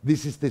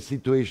 This is the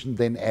situation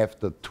then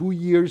after 2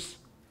 years,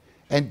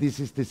 and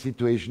this is the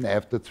situation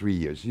after 3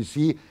 years. You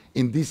see,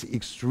 in this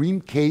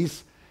extreme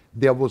case,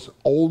 there was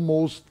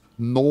almost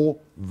no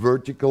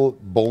vertical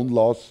bone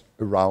loss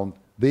around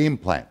the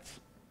implants.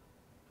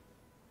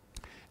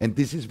 And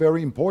this is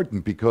very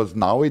important because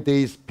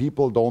nowadays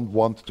people don't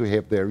want to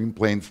have their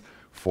implants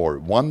for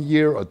 1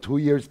 year or 2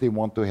 years. They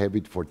want to have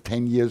it for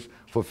 10 years,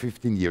 for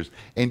 15 years.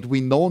 And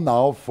we know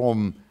now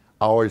from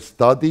our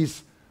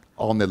studies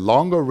on a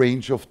longer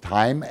range of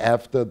time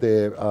after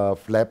the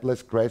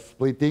flapless crest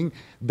splitting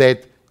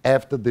that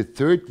after the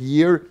 3rd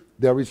year,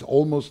 there is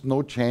almost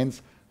no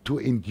chance to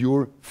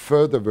endure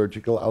further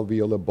vertical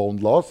alveolar bone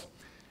loss,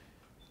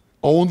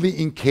 only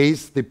in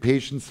case the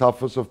patient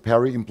suffers of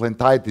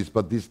peri-implantitis,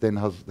 but this then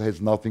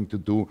has nothing to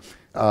do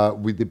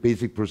with the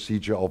basic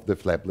procedure of the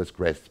flapless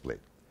crest split,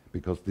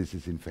 because this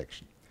is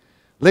infection.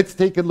 Let's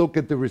take a look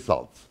at the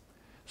results.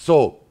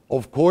 So,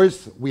 of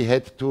course, we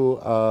had to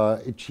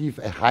achieve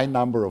a high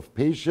number of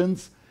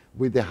patients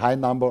with a high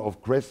number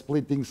of crest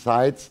splitting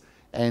sites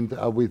and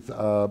with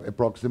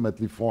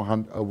approximately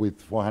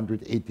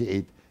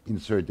 488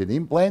 inserted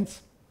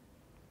implants.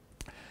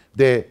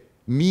 The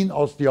mean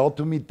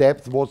osteotomy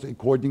depth was,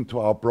 according to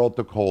our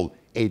protocol,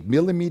 8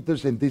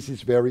 millimeters, and this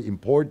is very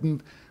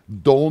important.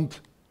 Don't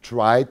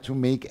try to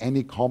make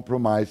any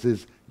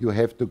compromises. You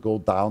have to go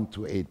down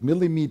to 8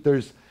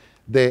 millimeters.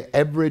 The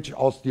average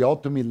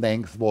osteotomy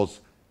length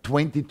was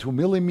 22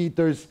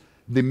 millimeters.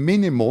 The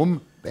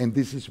minimum, and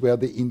this is where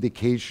the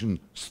indication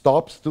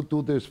stops to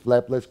do this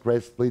flapless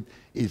crest split,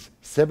 is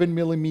 7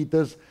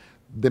 millimeters.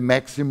 The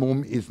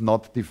maximum is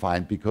not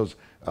defined because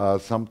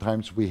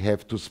sometimes we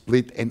have to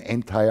split an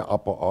entire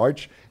upper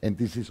arch, and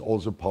this is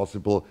also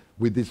possible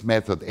with this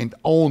method, and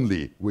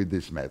only with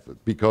this method,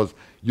 because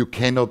you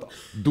cannot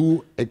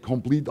do a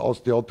complete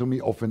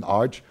osteotomy of an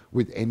arch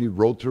with any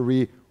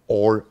rotary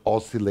or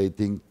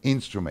oscillating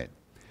instrument.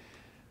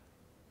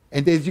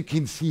 And as you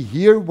can see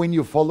here, when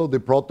you follow the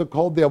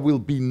protocol, there will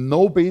be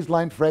no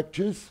baseline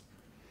fractures.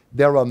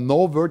 There are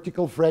no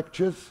vertical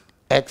fractures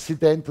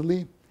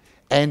accidentally.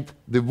 And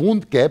the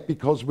wound gap,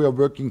 because we are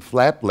working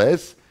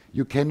flapless,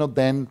 you cannot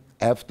then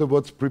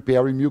afterwards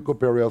prepare a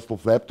mucoperiosteal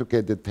flap to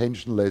get a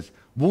tensionless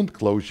wound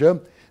closure.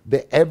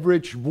 The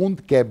average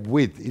wound gap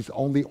width is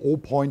only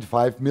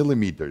 0.5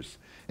 millimeters.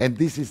 And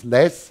this is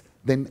less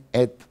than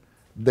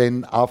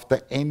after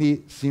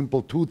any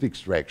simple tooth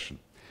extraction.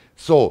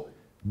 So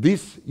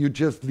this you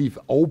just leave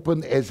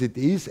open as it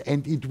is,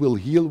 and it will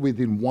heal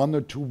within 1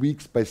 or 2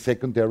 weeks by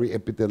secondary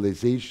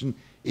epithelialization,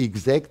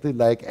 exactly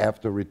like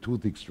after a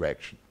tooth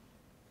extraction.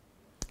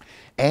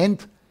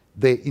 And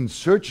the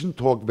insertion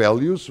torque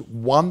values,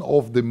 one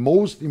of the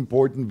most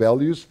important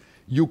values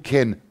you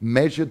can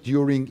measure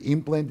during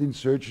implant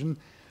insertion,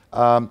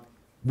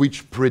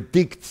 which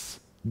predicts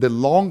the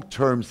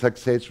long-term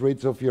success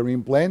rates of your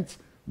implants,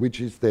 which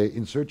is the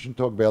insertion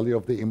torque value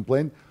of the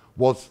implant,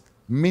 was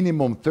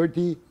minimum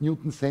 30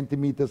 Newton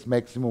centimeters,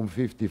 maximum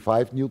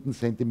 55 Newton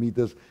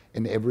centimeters,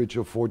 an average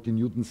of 40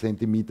 Newton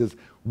centimeters,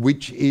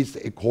 which is,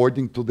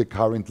 according to the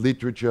current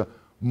literature,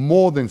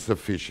 more than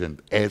sufficient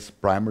as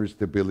primary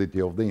stability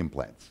of the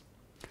implants.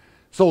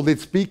 So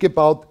let's speak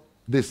about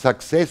the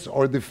success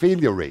or the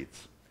failure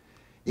rates.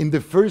 In the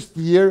first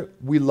year,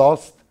 we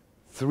lost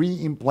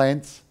 3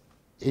 implants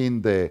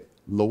in the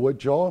lower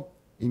jaw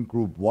in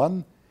group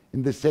 1.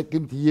 In the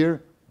second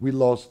year, we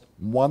lost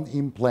 1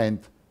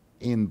 implant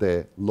in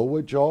the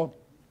lower jaw,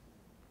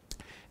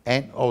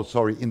 and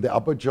in the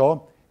upper jaw.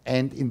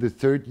 And in the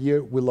third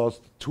year, we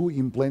lost 2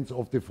 implants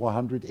of the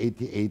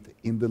 488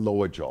 in the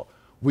lower jaw,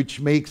 which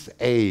makes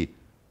a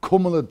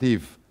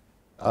cumulative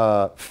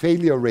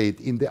failure rate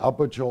in the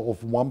upper jaw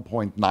of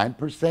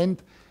 1.9%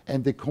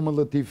 and the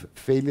cumulative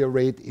failure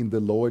rate in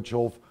the lower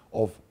jaw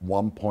of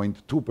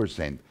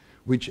 1.2%,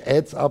 which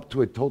adds up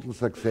to a total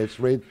success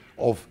rate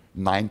of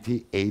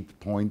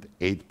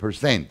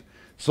 98.8%.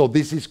 So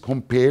this is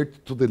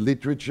compared to the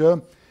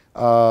literature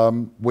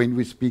when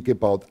we speak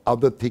about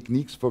other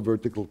techniques for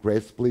vertical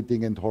crest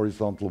splitting and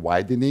horizontal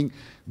widening.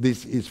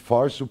 This is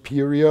far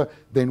superior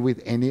than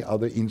with any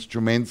other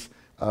instruments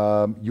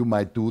you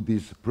might do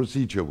this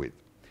procedure with.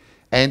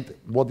 And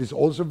what is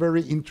also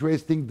very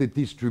interesting, the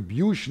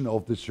distribution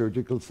of the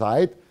surgical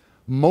site.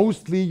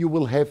 Mostly you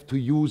will have to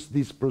use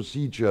this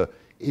procedure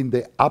in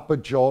the upper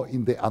jaw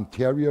in the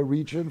anterior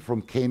region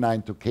from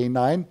canine to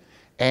canine,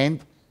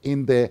 and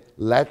in the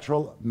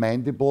lateral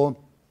mandible,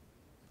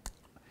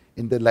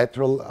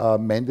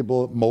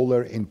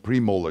 molar and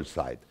premolar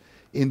side.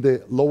 In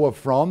the lower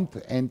front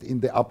and in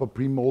the upper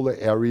premolar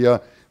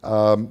area,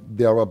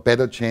 there are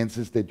better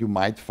chances that you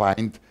might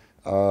find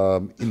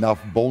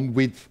enough bone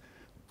width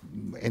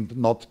and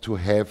not to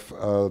have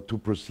to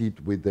proceed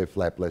with the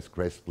flapless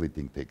crest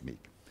splitting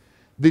technique.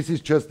 This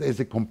is just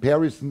as a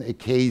comparison, a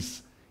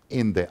case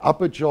in the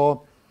upper jaw.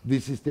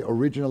 This is the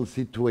original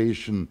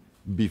situation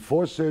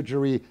before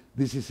surgery.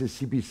 This is a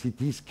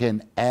CBCT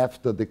scan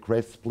after the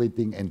crest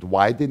splitting and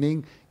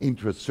widening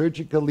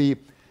intrasurgically.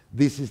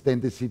 This is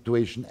then the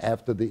situation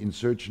after the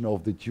insertion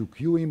of the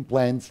 2Q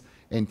implants,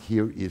 and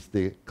here is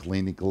the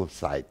clinical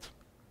site.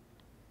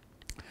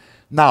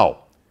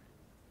 Now,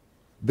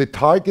 the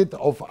target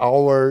of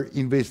our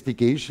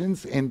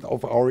investigations and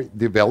of our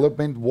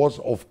development was,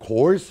 of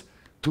course,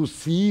 to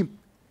see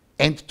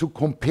and to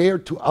compare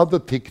to other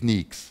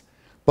techniques.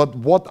 But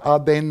what are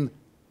then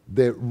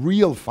the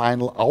real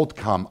final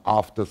outcome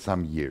after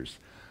some years?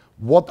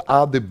 What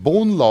are the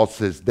bone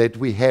losses that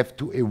we have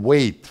to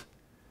await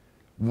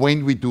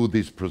when we do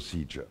this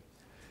procedure?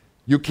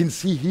 You can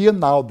see here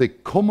now the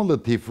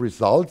cumulative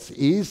results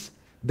is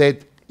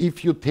that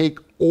if you take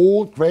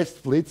all crest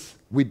splits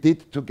we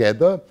did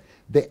together,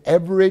 the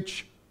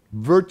average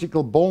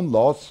vertical bone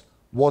loss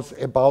was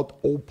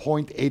about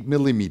 0.8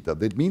 millimeter.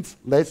 That means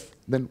less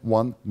than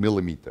 1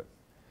 millimeter.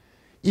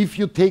 If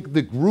you take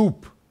the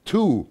group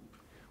 2,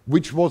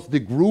 which was the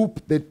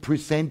group that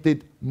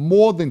presented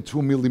more than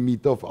 2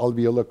 millimeter of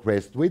alveolar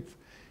crest width,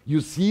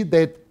 you see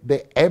that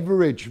the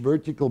average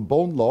vertical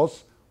bone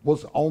loss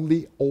was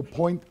only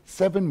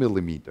 0.7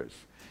 millimeters.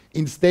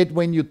 Instead,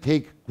 when you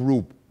take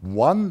group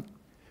 1,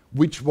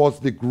 which was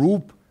the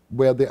group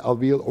where the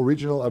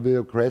original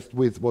alveolar crest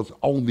width was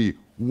only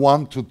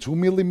 1 to 2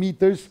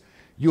 millimeters,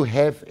 you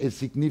have a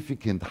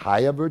significant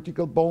higher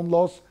vertical bone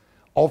loss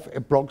of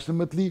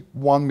approximately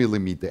 1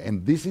 millimeter.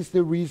 And this is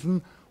the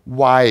reason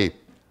why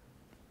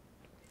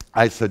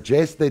I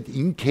suggest that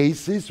in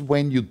cases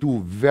when you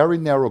do very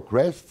narrow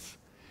crests,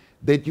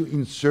 that you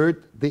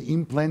insert the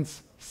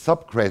implants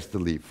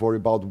subcrestally for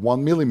about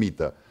 1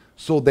 millimeter,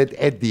 so that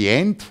at the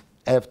end,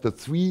 after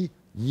 3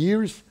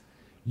 years,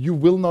 you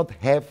will not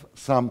have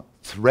some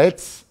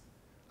threads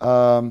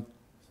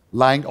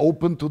lying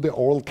open to the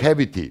oral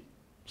cavity.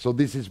 So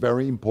this is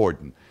very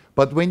important.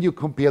 But when you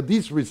compare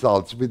these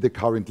results with the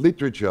current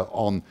literature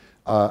on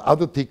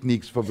other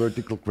techniques for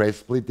vertical crest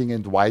splitting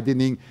and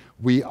widening,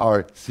 we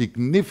are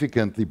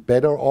significantly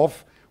better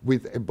off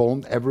with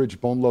a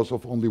average bone loss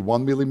of only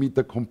 1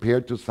 millimeter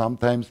compared to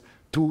sometimes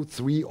 2,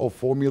 3, or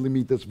 4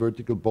 millimeters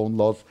vertical bone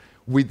loss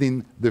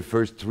within the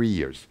first 3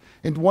 years.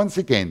 And once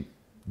again,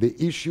 the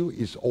issue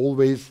is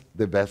always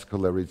the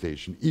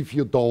vascularization. If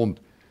you don't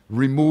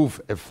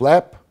remove a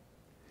flap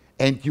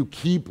and you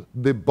keep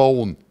the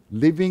bone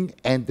living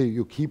and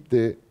you keep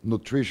the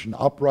nutrition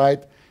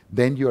upright,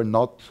 then you're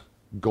not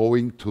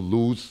going to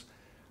lose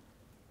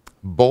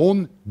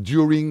bone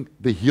during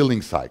the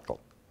healing cycle.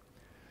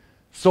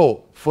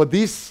 So for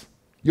this,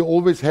 you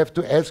always have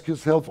to ask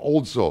yourself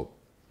also,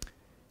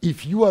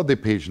 if you are the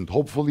patient,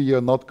 hopefully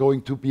you're not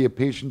going to be a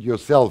patient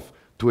yourself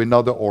to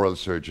another oral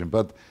surgeon,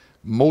 but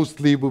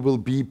mostly we will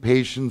be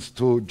patients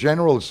to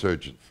general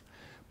surgeons.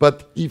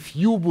 But if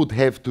you would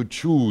have to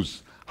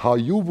choose how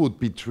you would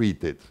be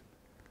treated,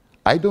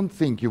 I don't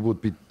think you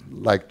would be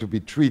like to be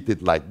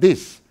treated like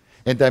this.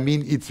 And I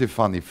mean, it's a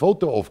funny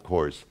photo, of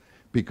course,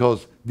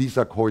 because these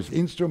are coarse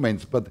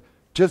instruments, but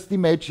just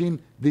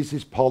imagine this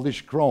is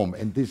polished chrome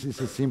and this is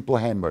a simple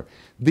hammer.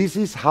 This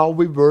is how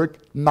we work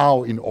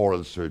now in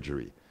oral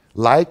surgery,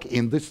 like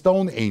in the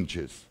Stone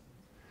Ages.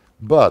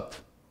 But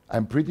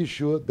I'm pretty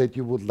sure that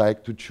you would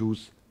like to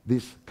choose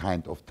this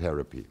kind of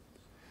therapy,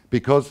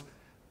 because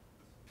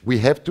we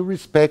have to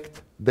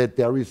respect that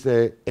there is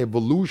an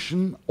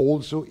evolution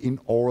also in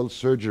oral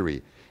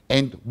surgery.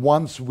 And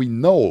once we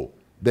know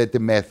that the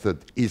method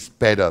is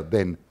better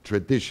than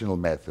traditional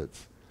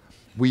methods,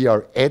 we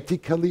are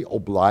ethically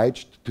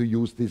obliged to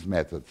use these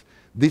methods.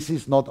 This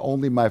is not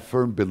only my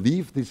firm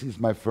belief, this is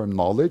my firm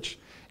knowledge,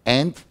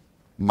 and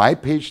my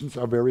patients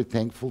are very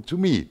thankful to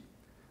me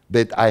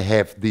that I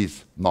have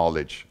this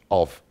knowledge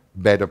of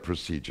better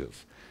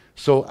procedures.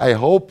 So I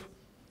hope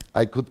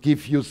I could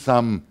give you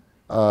some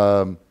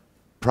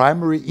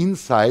primary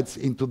insights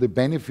into the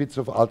benefits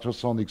of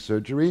ultrasonic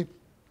surgery.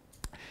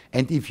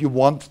 And if you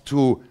want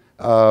to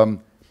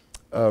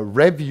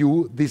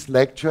review this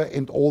lecture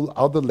and all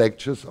other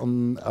lectures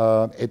on,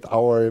 at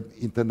our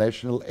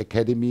International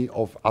Academy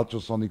of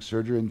Ultrasonic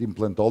Surgery and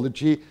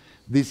Implantology,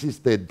 this is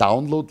the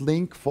download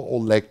link for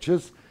all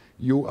lectures.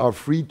 You are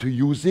free to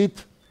use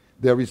it.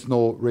 There is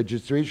no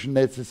registration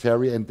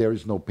necessary and there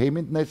is no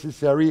payment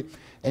necessary.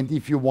 And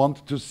if you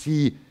want to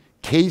see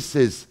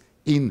cases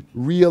in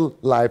real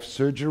life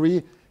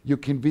surgery, you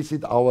can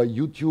visit our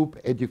YouTube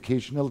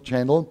educational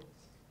channel,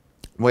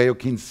 where you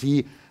can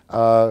see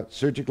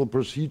surgical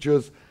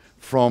procedures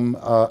from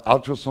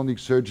ultrasonic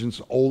surgeons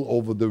all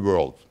over the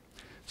world.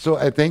 So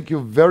I thank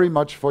you very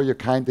much for your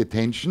kind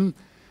attention,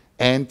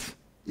 and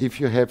if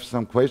you have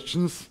some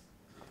questions,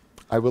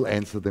 I will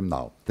answer them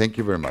now. Thank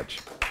you very much.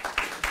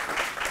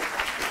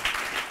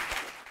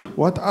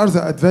 What are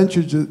the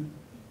advantages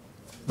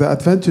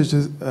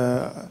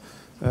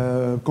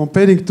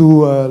comparing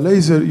to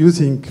laser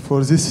using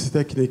for this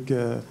technique?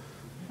 You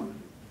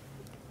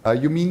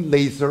mean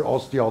laser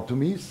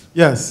osteotomies?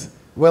 Yes.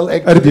 Well,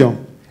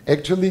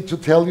 actually, to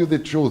tell you the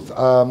truth,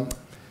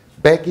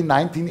 back in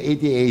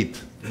 1988,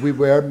 we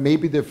were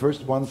maybe the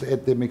first ones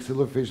at the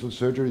maxillofacial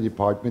surgery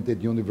department at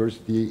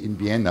University in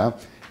Vienna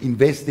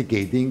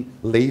investigating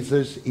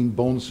lasers in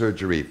bone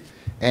surgery.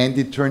 And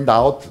it turned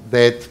out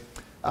that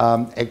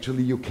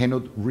actually you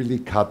cannot really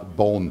cut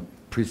bone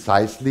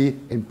precisely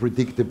and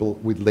predictable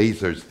with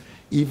lasers.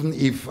 Even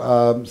if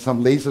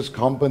some lasers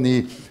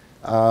company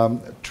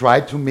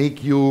try to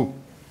make you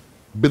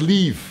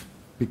believe,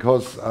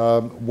 because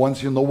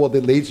once you know what a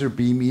laser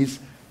beam is,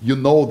 you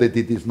know that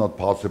it is not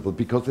possible,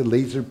 because a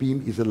laser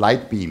beam is a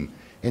light beam.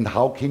 And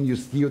how can you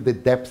steer the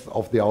depth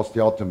of the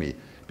osteotomy?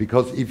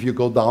 Because if you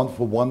go down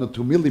for 1 or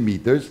 2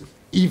 millimeters,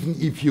 even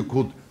if you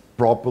could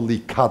properly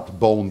cut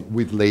bone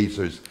with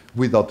lasers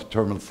without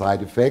thermal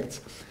side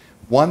effects,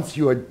 once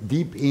you are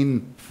deep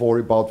in for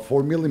about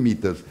 4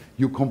 millimeters,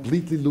 you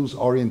completely lose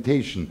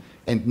orientation,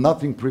 and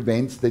nothing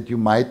prevents that you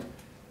might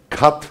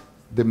cut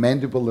the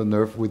mandibular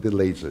nerve with the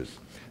lasers.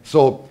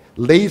 So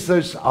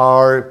lasers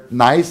are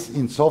nice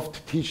in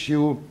soft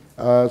tissue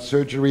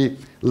surgery.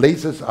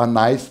 Lasers are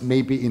nice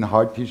maybe in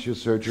hard tissue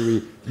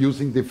surgery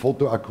using the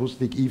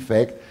photoacoustic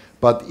effect,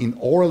 but in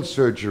oral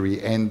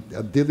surgery and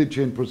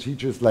diligent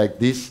procedures like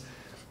this,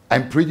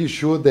 I'm pretty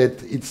sure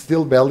that it's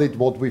still valid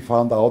what we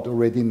found out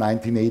already in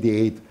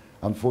 1988.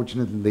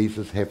 Unfortunately,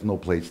 lasers have no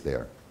place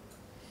there.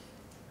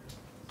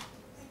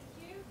 Thank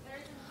you.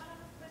 There's another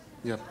question.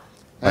 Yeah.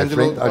 My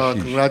Angelo,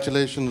 friend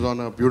congratulations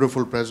on a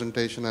beautiful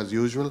presentation as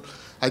usual.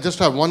 I just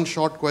have one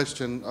short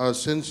question.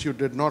 Since you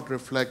did not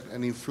reflect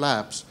any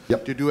flaps,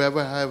 Yep. did you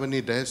ever have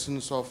any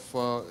dehiscence of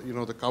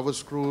the cover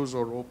screws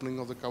or opening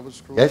of the cover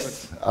screws?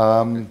 Yes,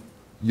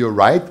 you're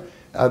right.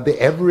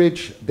 The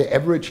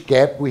average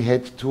gap we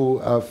had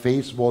to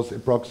face was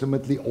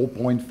approximately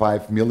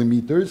 0.5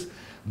 millimeters,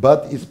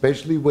 but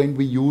especially when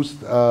we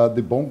used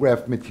the bone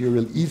graft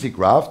material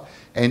EasyGraft,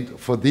 and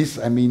for this,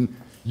 I mean,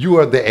 you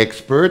are the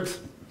expert,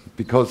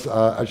 because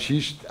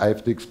Ashish, I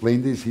have to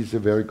explain this, he's a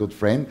very good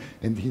friend,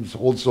 and he's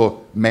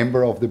also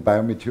member of the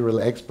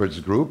Biomaterial Experts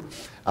Group.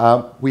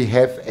 We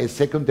have a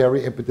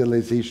secondary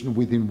epithelialization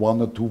within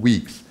 1 or 2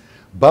 weeks.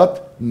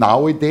 But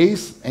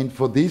nowadays, and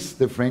for this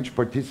the French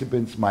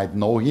participants might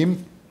know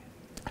him,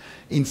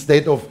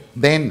 Instead of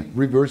then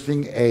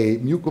reversing a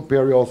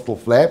mucoperiosteal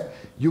flap,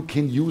 you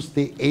can use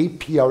the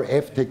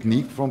APRF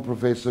technique from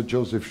Professor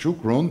Joseph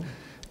Shukrun,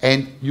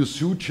 and you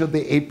suture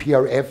the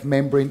APRF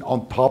membrane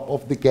on top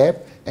of the gap,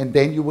 and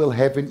then you will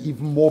have an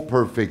even more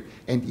perfect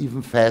and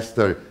even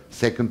faster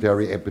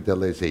secondary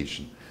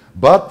epithelialization.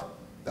 But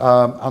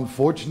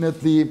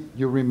unfortunately,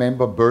 you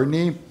remember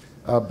Bernie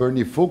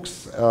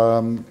Fuchs,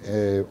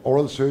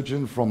 oral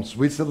surgeon from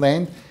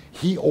Switzerland.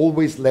 He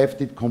always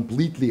left it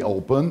completely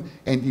open,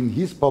 and in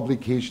his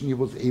publication he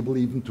was able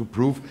even to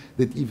prove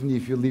that even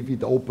if you leave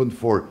it open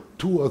for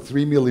 2 or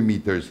 3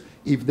 millimeters,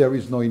 if there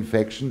is no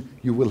infection,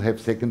 you will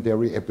have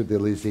secondary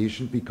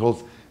epithelialization,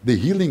 because the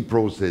healing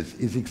process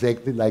is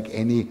exactly like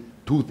any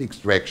tooth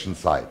extraction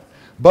site.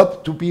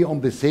 But to be on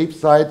the safe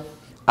side,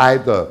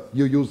 either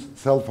you use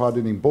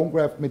self-hardening bone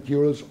graft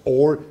materials,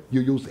 or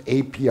you use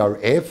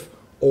APRF,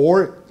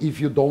 or if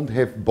you don't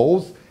have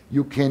both,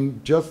 you can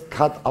just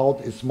cut out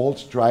a small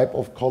stripe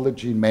of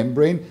collagen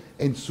membrane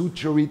and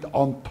suture it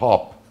on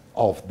top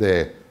of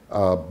the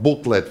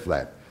bootlet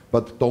flap.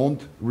 But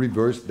don't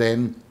reverse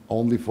then,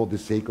 only for the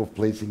sake of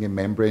placing a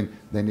membrane,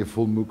 then a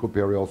full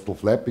mucoperiosteal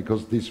flap,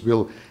 because this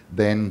will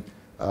then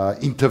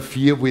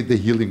interfere with the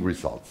healing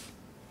results.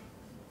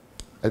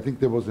 I think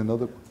there was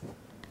another.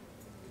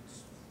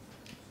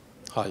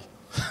 Hi.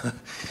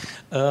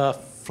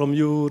 From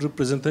your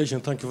representation,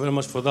 thank you very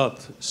much for that.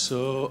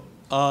 So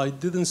I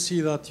didn't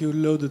see that you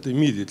loaded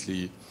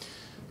immediately.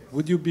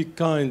 Would you be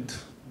kind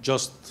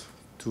just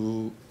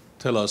to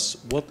tell us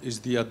what is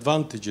the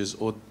advantages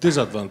or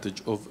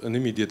disadvantage of an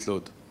immediate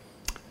load?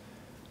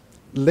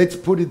 Let's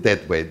put it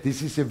that way.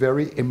 This is a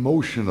very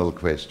emotional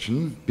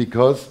question,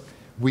 because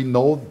we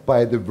know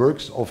by the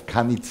works of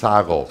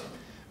Cannizzaro,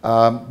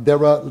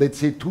 there are, let's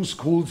say, 2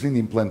 schools in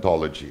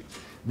implantology.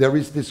 There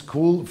is the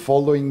school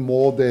following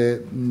more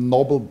the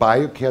novel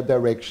biocare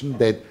direction,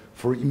 that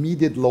for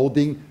immediate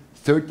loading,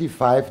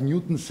 35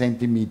 Newton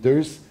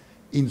centimeters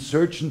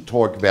insertion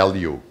torque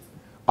value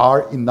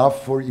are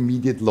enough for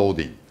immediate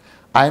loading.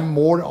 I'm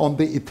more on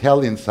the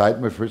Italian side.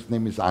 My first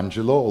name is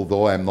Angelo,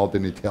 although I'm not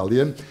an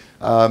Italian.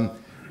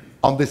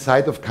 On the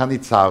side of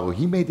Cannizzaro,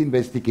 he made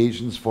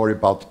investigations for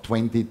about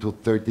 20 to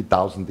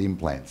 30,000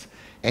 implants.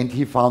 And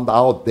he found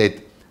out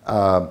that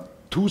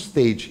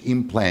 2-stage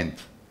implant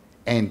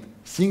and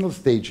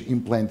single-stage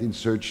implant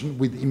insertion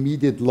with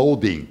immediate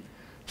loading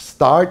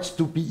starts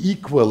to be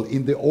equal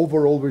in the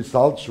overall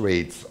results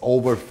rates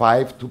over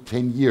 5 to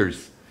 10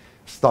 years,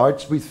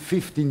 starts with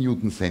 50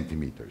 Newton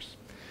centimeters.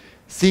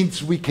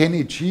 Since we can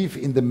achieve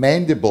in the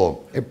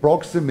mandible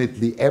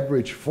approximately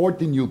average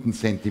 40 Newton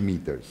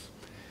centimeters,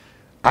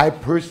 I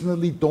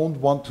personally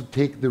don't want to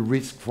take the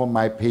risk for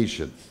my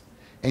patients.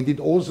 And it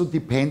also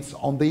depends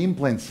on the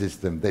implant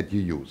system that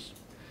you use.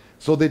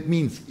 So that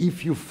means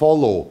if you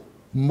follow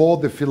more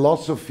the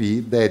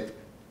philosophy that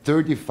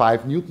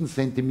 35 Newton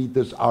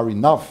centimeters are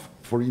enough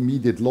for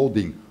immediate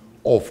loading,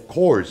 of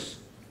course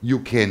you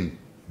can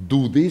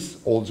do this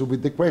also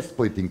with the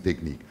crest-splitting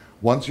technique.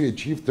 Once you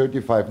achieve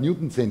 35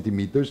 Newton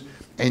centimeters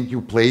and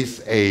you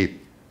place a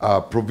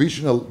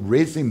provisional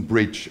resin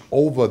bridge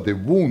over the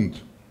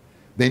wound,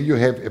 then you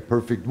have a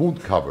perfect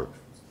wound cover.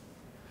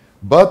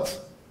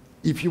 But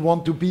if you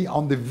want to be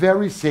on the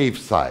very safe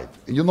side,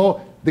 you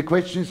know, the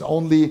question is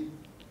only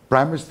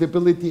primer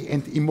stability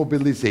and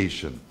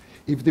immobilization.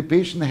 If the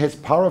patient has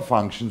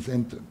parafunctions,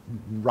 and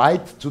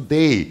right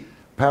today,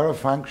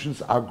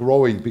 parafunctions are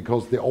growing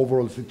because the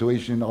overall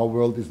situation in our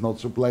world is not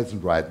so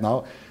pleasant right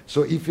now.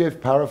 So if you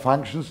have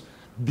parafunctions,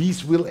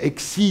 these will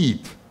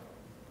exceed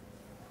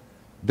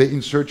the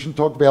insertion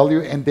torque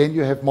value, and then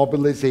you have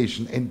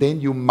mobilization, and then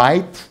you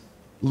might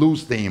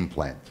lose the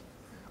implant,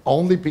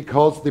 only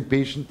because the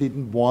patient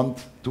didn't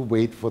want to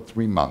wait for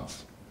 3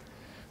 months.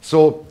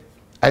 So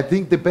I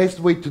think the best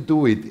way to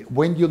do it,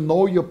 when you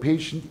know your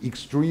patient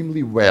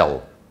extremely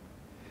well,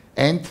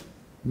 and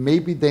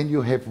maybe then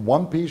you have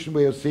one patient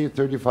where you say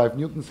 35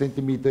 Newton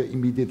centimeter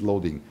immediate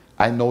loading.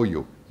 I know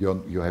you.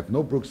 You have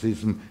no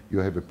bruxism, you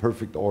have a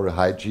perfect oral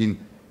hygiene.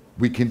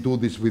 We can do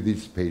this with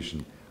this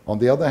patient. On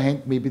the other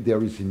hand, maybe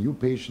there is a new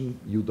patient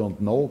you don't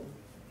know.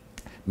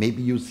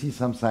 Maybe you see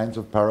some signs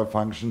of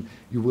parafunction.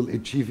 You will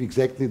achieve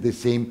exactly the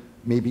same,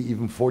 maybe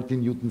even 40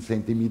 Newton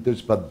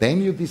centimeters, but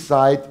then you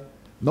decide,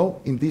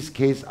 no, in this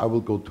case, I will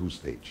go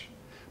 2-stage.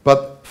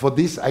 But for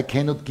this, I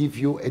cannot give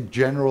you a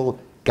general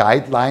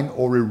guideline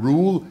or a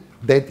rule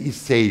that is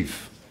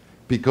safe,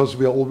 because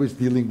we are always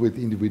dealing with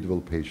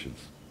individual patients.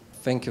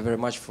 Thank you very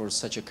much for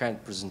such a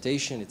kind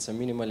presentation. It's a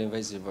minimally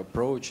invasive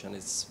approach, and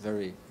it's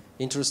very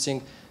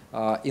interesting.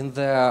 In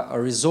the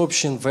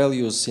resorption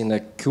values in a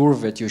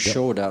curve that you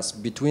showed us,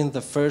 between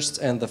the first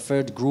and the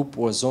third group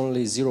was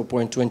only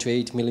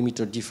 0.28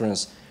 millimeter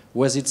difference.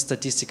 Was it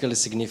statistically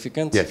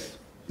significant? Yes,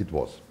 it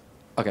was.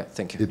 Okay,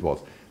 thank you. It was.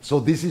 So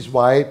this is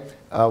why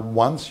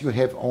once you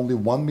have only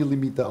 1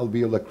 millimeter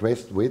alveolar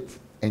crest width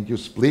and you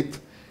split,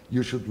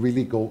 you should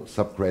really go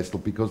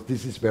subcrestal, because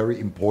this is very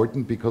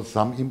important, because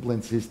some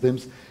implant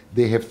systems,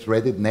 they have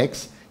threaded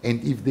necks,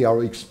 and if they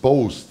are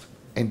exposed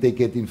and they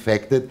get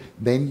infected,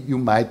 then you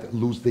might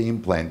lose the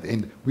implant.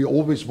 And we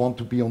always want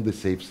to be on the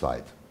safe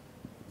side.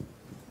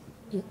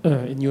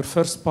 In your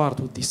first part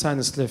with the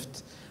sinus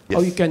lift, Yes.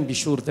 how you can be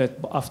sure that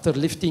after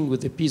lifting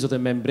with the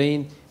piezotome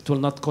membrane, it will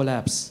not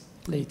collapse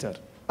later?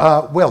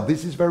 Well,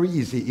 this is very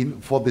easy.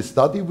 For the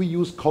study, we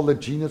used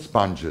collagenous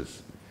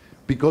sponges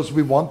because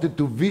we wanted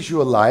to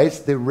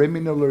visualize the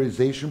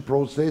remineralization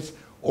process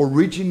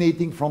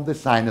originating from the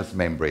sinus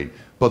membrane.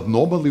 But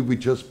normally, we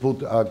just put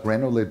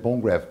granulate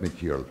bone graft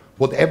material.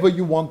 Whatever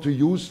you want to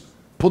use,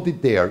 put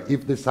it there.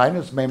 If the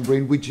sinus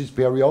membrane, which is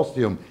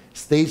periosteum,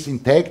 stays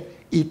intact,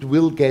 it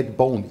will get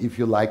bone if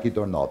you like it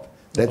or not.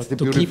 That's the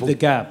to beautiful... keep the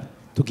gap,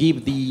 to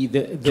keep the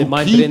to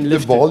membrane keep the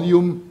lifted.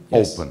 volume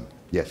Yes. open.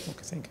 Yes.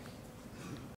 Okay, thank you.